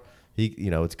radar.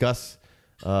 It's Gus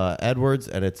Edwards,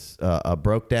 and it's a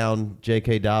broke down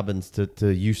J.K. Dobbins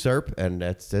to usurp, and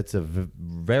it's a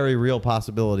very real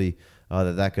possibility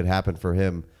that could happen for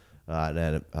him.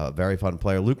 And a very fun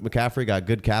player. Luke McCaffrey got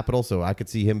good capital, so I could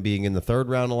see him being in the third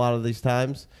round a lot of these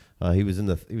times. He was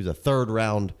a third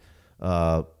round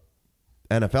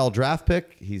NFL draft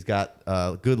pick. He's got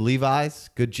good Levi's,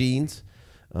 good jeans,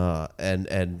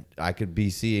 and I could be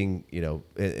seeing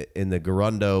in the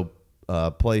Garundo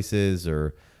places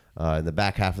or in the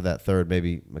back half of that third,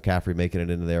 maybe McCaffrey making it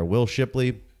into there. Will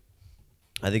Shipley,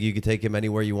 I think you could take him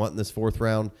anywhere you want in this fourth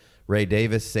round. Ray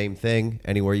Davis, same thing.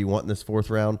 Anywhere you want in this fourth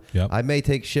round. Yep. I may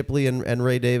take Shipley and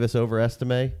Ray Davis over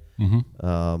Estime.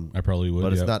 I probably would.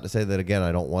 But it's not to say that, again,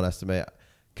 I don't want Estime.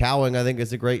 Cowing, I think,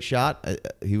 is a great shot.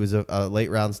 He was a late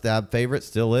round stab favorite,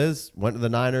 still is. Went to the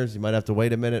Niners. You might have to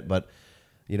wait a minute. But,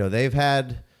 they've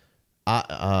had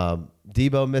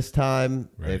Debo miss time.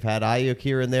 Right. They've had Ayuk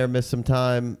here and there miss some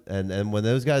time. And when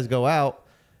those guys go out,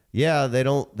 yeah,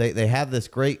 they have this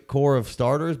great core of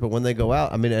starters. But when they go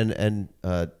out, I mean,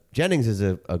 Jennings is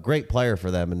a great player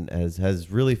for them and has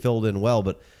really filled in well,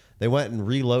 but they went and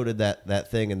reloaded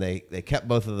that thing, and they kept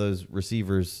both of those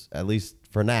receivers, at least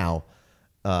for now.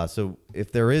 So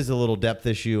if there is a little depth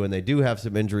issue and they do have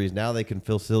some injuries, now they can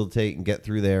facilitate and get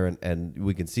through there, and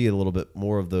we can see a little bit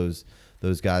more of those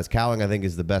guys. Cowing, I think,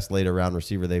 is the best later round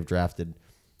receiver they've drafted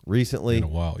recently. In a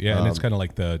while. Yeah, and it's kind of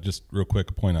like just real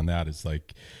quick point on that is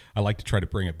I like to try to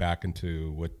bring it back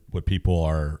into what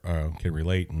people can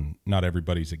relate, and not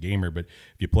everybody's a gamer, but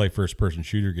if you play first person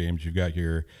shooter games, you got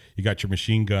your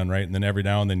machine gun, right? And then every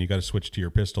now and then you got to switch to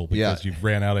your pistol because you've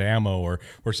ran out of ammo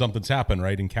or something's happened,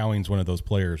 right? And Cowing's one of those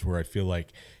players where I feel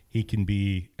like he can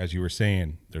be, as you were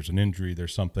saying, there's an injury,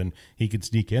 there's something, he could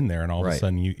sneak in there, and all of a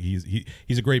sudden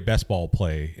he's a great best ball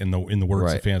play in the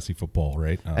words of fantasy football,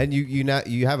 right? And you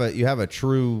have a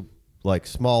true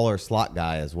smaller slot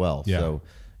guy as well. Yeah. So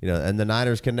and the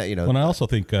Niners can Well, and I also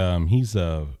think he's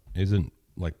isn't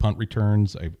punt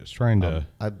returns. I was trying to.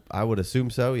 I would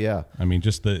assume so. Yeah. I mean,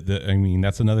 just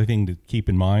that's another thing to keep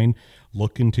in mind.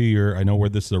 look into your, I know where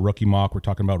this is a rookie mock, we're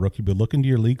talking about rookie, but look into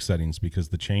your league settings, because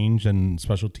the change in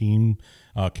special team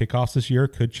kickoffs this year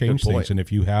could change things. And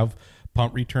if you have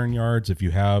punt return yards, if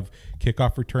you have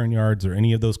kickoff return yards, or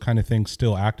any of those kind of things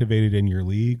still activated in your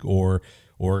league, or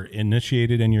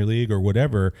initiated in your league, or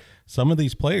whatever, some of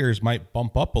these players might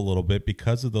bump up a little bit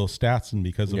because of those stats and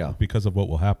because of what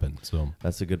will happen. So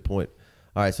that's a good point.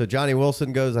 All right, so Johnny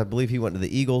Wilson goes, I believe he went to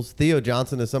the Eagles. Theo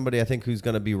Johnson is somebody I think who's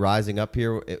going to be rising up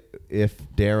here if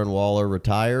Darren Waller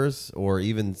retires, or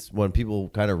even when people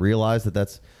kind of realize that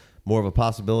that's more of a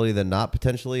possibility than not,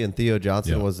 potentially. And Theo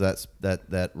Johnson was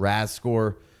that RAS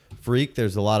score freak.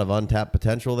 There's a lot of untapped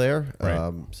potential there.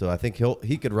 Right. So I think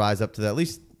he could rise up to that, at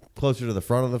least closer to the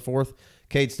front of the fourth.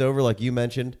 Cade Stover, like you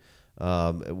mentioned,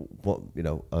 a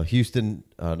Houston,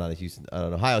 not a Houston,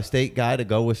 an Ohio State guy to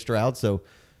go with Stroud. So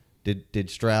did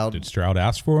Stroud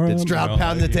ask for him? Did Stroud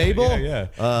pound the table? Yeah.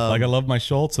 Like, I love my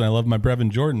Schultz and I love my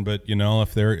Brevin Jordan, but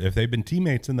if they've been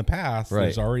teammates in the past,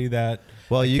 there's already that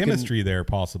chemistry there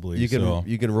possibly. You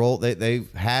can roll.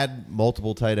 They've had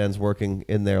multiple tight ends working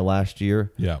in there last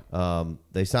year. Yeah.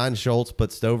 They signed Schultz,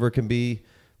 but Stover can be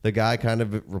the guy, kind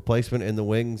of replacement in the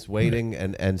wings, waiting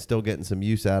and still getting some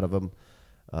use out of him.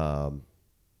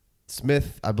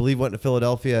 Smith, I believe, went to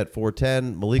Philadelphia at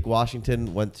 410. Malik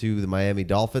Washington went to the Miami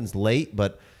Dolphins late,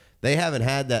 but they haven't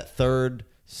had that third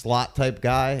slot type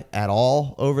guy at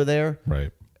all over there.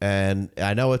 Right. And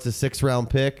I know it's a 6th-round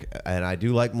pick, and I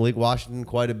do like Malik Washington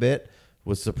quite a bit.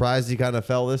 Was surprised he kind of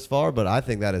fell this far, but I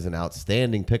think that is an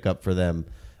outstanding pickup for them.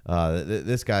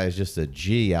 This guy is just a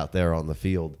G out there on the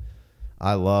field.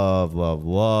 I love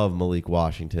Malik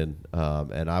Washington,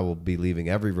 and I will be leaving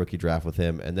every rookie draft with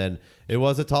him. And then it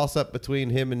was a toss-up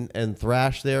between him and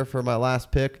Thrash there for my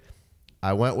last pick.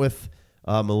 I went with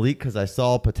Malik because I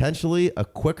saw potentially a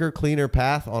quicker, cleaner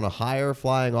path on a higher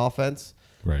flying offense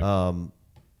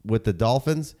with the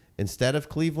Dolphins instead of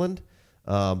Cleveland.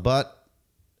 But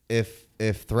if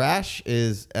Thrash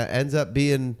ends up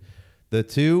being the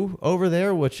 2 over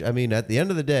there, which, I mean, at the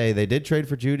end of the day, they did trade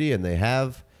for Judy and they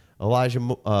have Elijah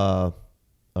Moore,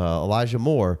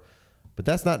 but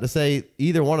that's not to say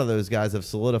either one of those guys have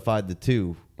solidified the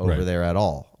 2 over there at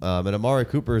all. And Amari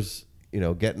Cooper's,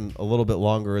 getting a little bit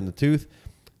longer in the tooth.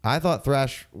 I thought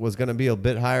Thrash was going to be a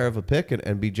bit higher of a pick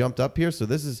and be jumped up here. So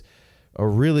this is a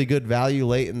really good value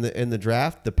late in the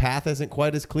draft. The path isn't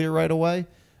quite as clear right away,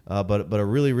 but a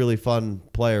really, really fun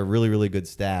player, really, really good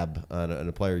stab, and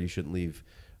a player you shouldn't leave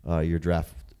your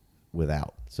draft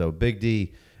without. So Big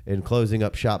D, in closing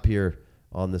up shop here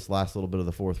on this last little bit of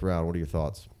the 4th round, what are your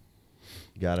thoughts?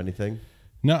 You got anything?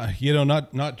 No,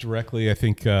 not directly. I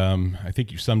think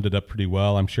you summed it up pretty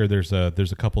well. I'm sure there's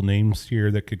a couple names here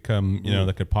that could come,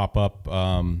 that could pop up.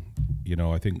 I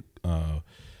think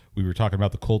we were talking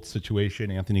about the Colts situation,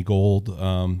 Anthony Gould.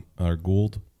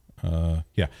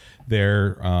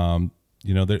 There's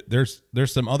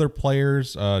some other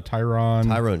players.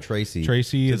 Tyrone Tracy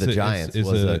to the Giants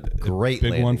was a great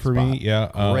big one for me.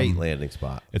 Yeah, great landing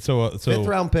spot. It's so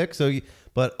 5th-round pick.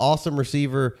 But awesome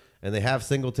receiver, and they have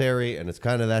Singletary, and it's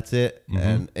kind of that's it.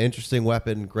 And interesting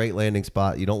weapon, great landing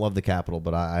spot. You don't love the capital,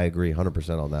 but I agree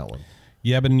 100% on that one.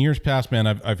 Yeah, but in years past, man,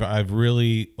 I've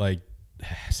really, like,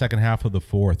 second half of the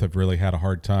 4th, I've really had a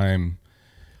hard time.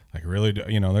 Like, really,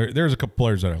 there's a couple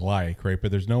players that I like, right? But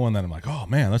there's no one that I'm like, oh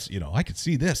man, let's, I could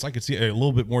see this. I could see a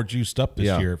little bit more juiced up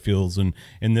this year, it feels, and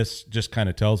this just kind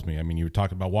of tells me. I mean, you were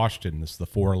talking about Washington. This is the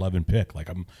 4-11 pick. Like,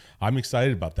 I'm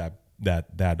excited about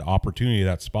that opportunity,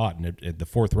 that spot, and at the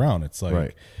 4th round, it's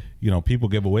like, people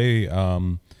give away,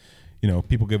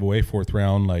 people give away 4th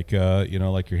round, like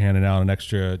like you're handing out an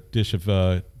extra dish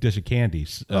of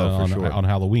candies on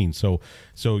Halloween. So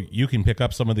you can pick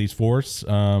up some of these fourths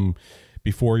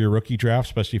before your rookie draft,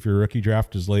 especially if your rookie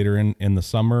draft is later in the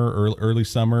summer, early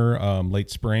summer,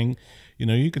 late spring.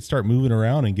 You could start moving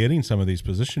around and getting some of these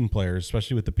position players,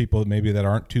 especially with the people that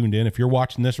aren't tuned in. If you're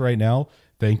watching this right now,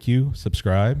 thank you.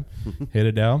 Subscribe, hit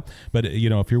it down. But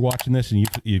if you're watching this and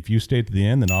if you stayed to the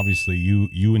end, then obviously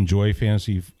you enjoy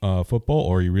fantasy football,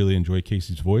 or you really enjoy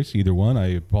Casey's voice. Either one,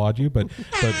 I applaud you. But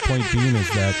point being is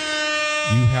that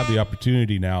you have the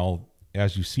opportunity now,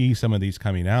 as you see some of these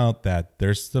coming out, that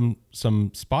there's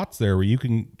some spots there where you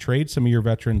can trade some of your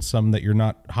veterans, some that you're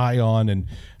not high on, and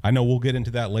I know we'll get into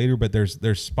that later. But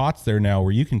there's spots there now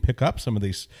where you can pick up some of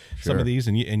these,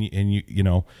 and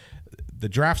you the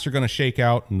drafts are going to shake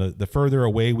out, and the further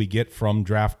away we get from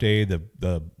draft day,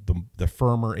 the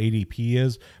firmer ADP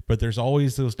is. But there's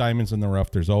always those diamonds in the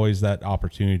rough. There's always that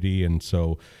opportunity, and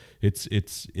so it's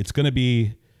going to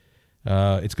be.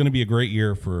 It's going to be a great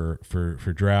year for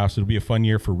drafts. It'll be a fun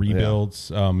year for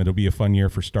rebuilds. It'll be a fun year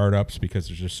for startups because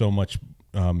there's just so much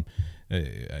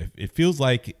it feels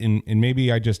like, and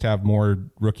maybe I just have more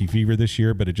rookie fever this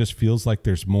year, but it just feels like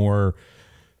there's more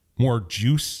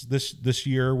juice this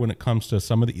year when it comes to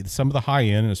some of the high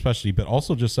end, especially, but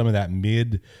also just some of that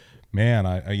mid. Man,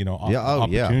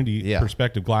 opportunity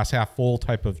perspective, glass half full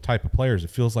type of players. It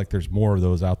feels like there's more of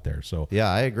those out there. So yeah,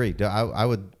 I agree. I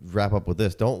would wrap up with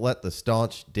this: don't let the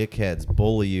staunch dickheads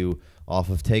bully you off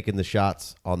of taking the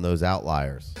shots on those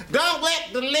outliers. Don't let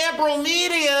the liberal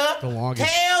media tell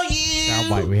you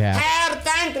how to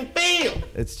think and feel.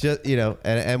 It's just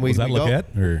and we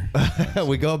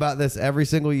we go about this every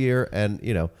single year, and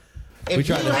if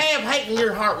you have hate in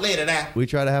your heart, let it out. We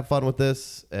try to have fun with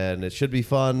this, and it should be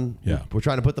fun. Yeah. We're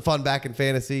trying to put the fun back in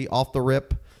fantasy off the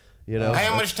rip.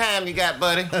 How much time you got,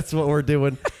 buddy? That's what we're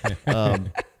doing.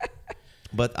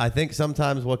 But I think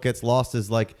sometimes what gets lost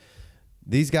is like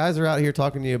these guys are out here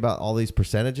talking to you about all these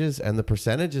percentages, and the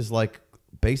percentage is like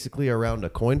basically around a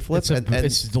coin flip. It's a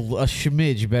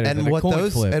smidge better than a coin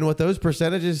flip. And what those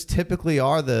percentages typically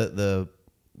are, the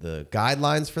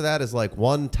guidelines for that is like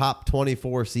one top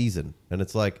 24 season. And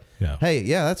it's like, hey,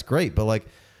 yeah, that's great. But like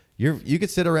you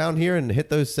could sit around here and hit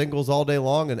those singles all day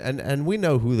long. And we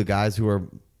know who the guys who are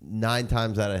 9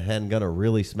 times out of 10 going to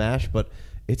really smash. But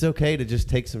it's okay to just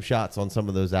take some shots on some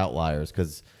of those outliers.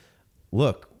 Because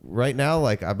look, right now,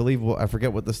 like I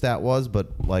forget what the stat was,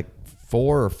 but like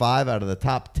 4 or 5 out of the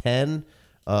top 10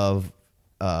 of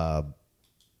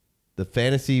the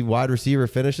fantasy wide receiver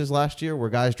finishes last year were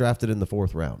guys drafted in the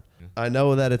 4th round. I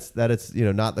know that it's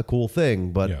not the cool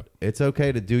thing, but it's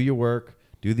okay to do your work,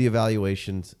 do the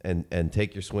evaluations, and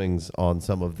take your swings on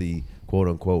some of the quote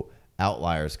unquote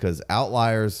outliers, because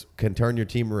outliers can turn your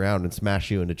team around and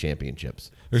smash you into championships.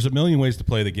 There's a million ways to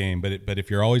play the game, but if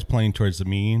you're always playing towards the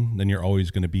mean, then you're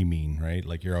always going to be mean, right?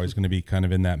 Like you're always going to be kind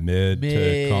of in that mid.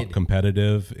 To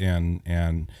competitive and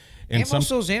most of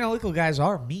those analytical guys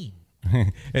are mean.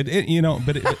 But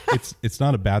it's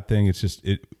not a bad thing. It's just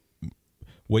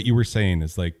what you were saying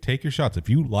is like take your shots. If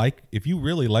you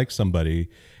really like somebody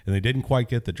and they didn't quite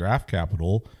get the draft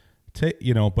capital,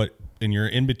 and you're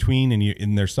in between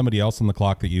and there's somebody else on the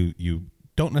clock that you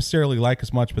don't necessarily like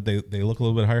as much, but they look a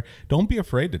little bit higher. Don't be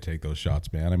afraid to take those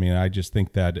shots, man. I mean, I just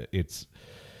think that it's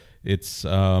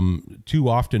too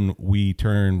often we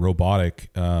turn robotic,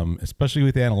 especially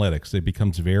with analytics. It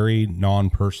becomes very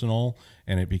non-personal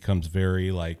and it becomes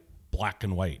very like black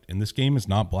and white. And this game is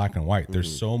not black and white.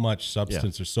 There's so much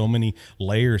substance. There's so many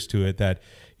layers to it that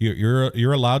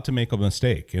you're allowed to make a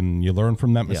mistake and you learn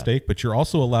from that mistake, but you're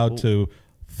also allowed to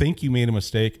think you made a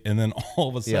mistake, and then all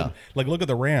of a sudden, like look at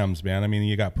the Rams, man. I mean,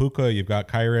 you got Puka, you've got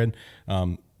Kyren,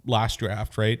 last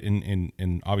draft, right?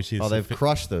 And obviously, they've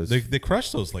crushed those. They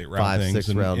crushed those late round 5,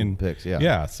 6 round picks.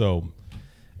 Yeah. So,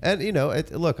 and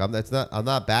look, I'm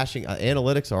not bashing.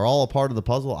 Analytics are all a part of the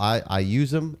puzzle. I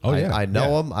use them. I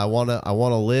know them. I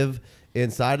wanna live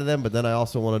inside of them, but then I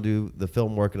also want to do the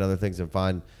film work and other things and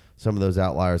find some of those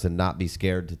outliers and not be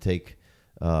scared to take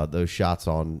those shots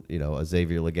on, a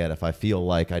Xavier Legette if I feel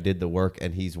like I did the work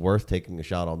and he's worth taking a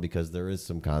shot on, because there is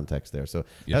some context there. So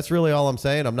that's really all I'm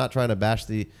saying. I'm not trying to bash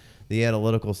the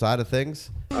analytical side of things.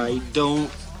 I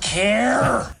don't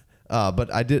care.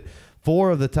 But I did.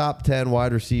 4 of the top 10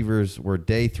 wide receivers were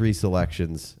day 3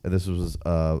 selections, and this was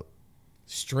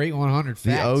straight 100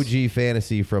 facts. The OG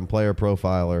fantasy from Player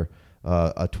Profiler,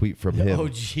 a tweet from him.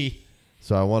 OG.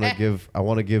 So I want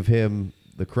to give him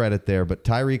the credit there. But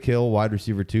Tyreek Hill, wide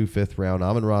receiver 2, 5th round.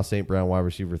 Amon-Ra St. Brown, wide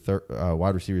receiver 3,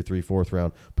 4th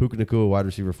round. Puka Nacua, wide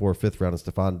receiver 4, 5th round. And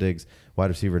Stephon Diggs, wide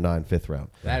receiver 9, 5th round.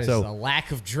 That is a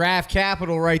lack of draft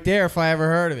capital right there, if I ever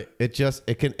heard of it.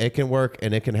 It can work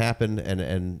and it can happen.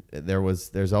 And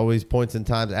there's always points in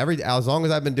times. As long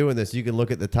as I've been doing this, you can look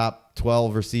at the top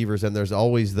 12 receivers, and there's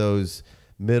always those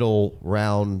middle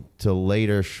round to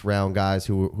later round guys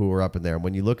who are up in there. And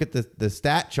when you look at the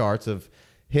stat charts of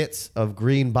hits of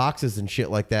green boxes and shit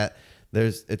like that,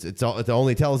 it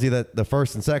only tells you that the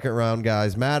 1st and 2nd round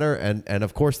guys matter, and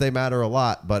of course they matter a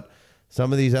lot, but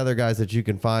some of these other guys that you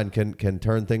can find can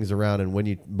turn things around and win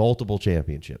you multiple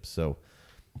championships. So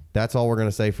that's all we're going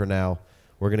to say for now.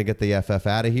 We're going to get the FF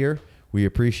out of here. We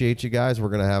appreciate you guys. We're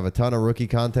going to have a ton of rookie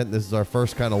content. This is our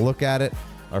first kind of look at it,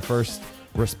 our first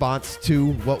response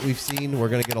to what we've seen. We're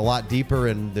going to get a lot deeper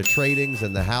in the tradings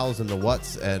and the hows and the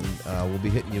whats, and we'll be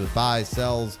hitting you with buys,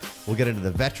 sells. We'll get into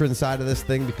the veteran side of this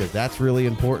thing, because that's really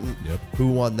important. Yep. Who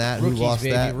won that? Rookies, who lost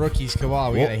baby. that? Rookies, come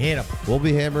on. We got to hit them. We'll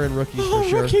be hammering rookies for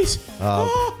sure. Rookies.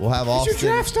 We'll have Austin. Is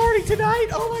your draft starting tonight?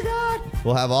 Oh, my God.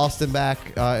 We'll have Austin back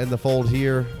in the fold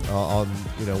here on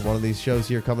one of these shows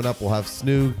here coming up. We'll have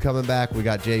Snoo coming back. We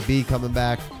got JB coming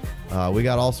back. We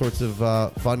got all sorts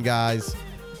of fun guys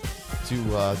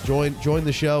to join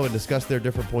the show and discuss their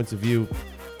different points of view.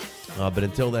 But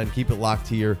until then, keep it locked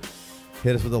here.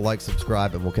 Hit us with a like,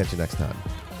 subscribe, and we'll catch you next time.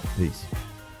 Peace.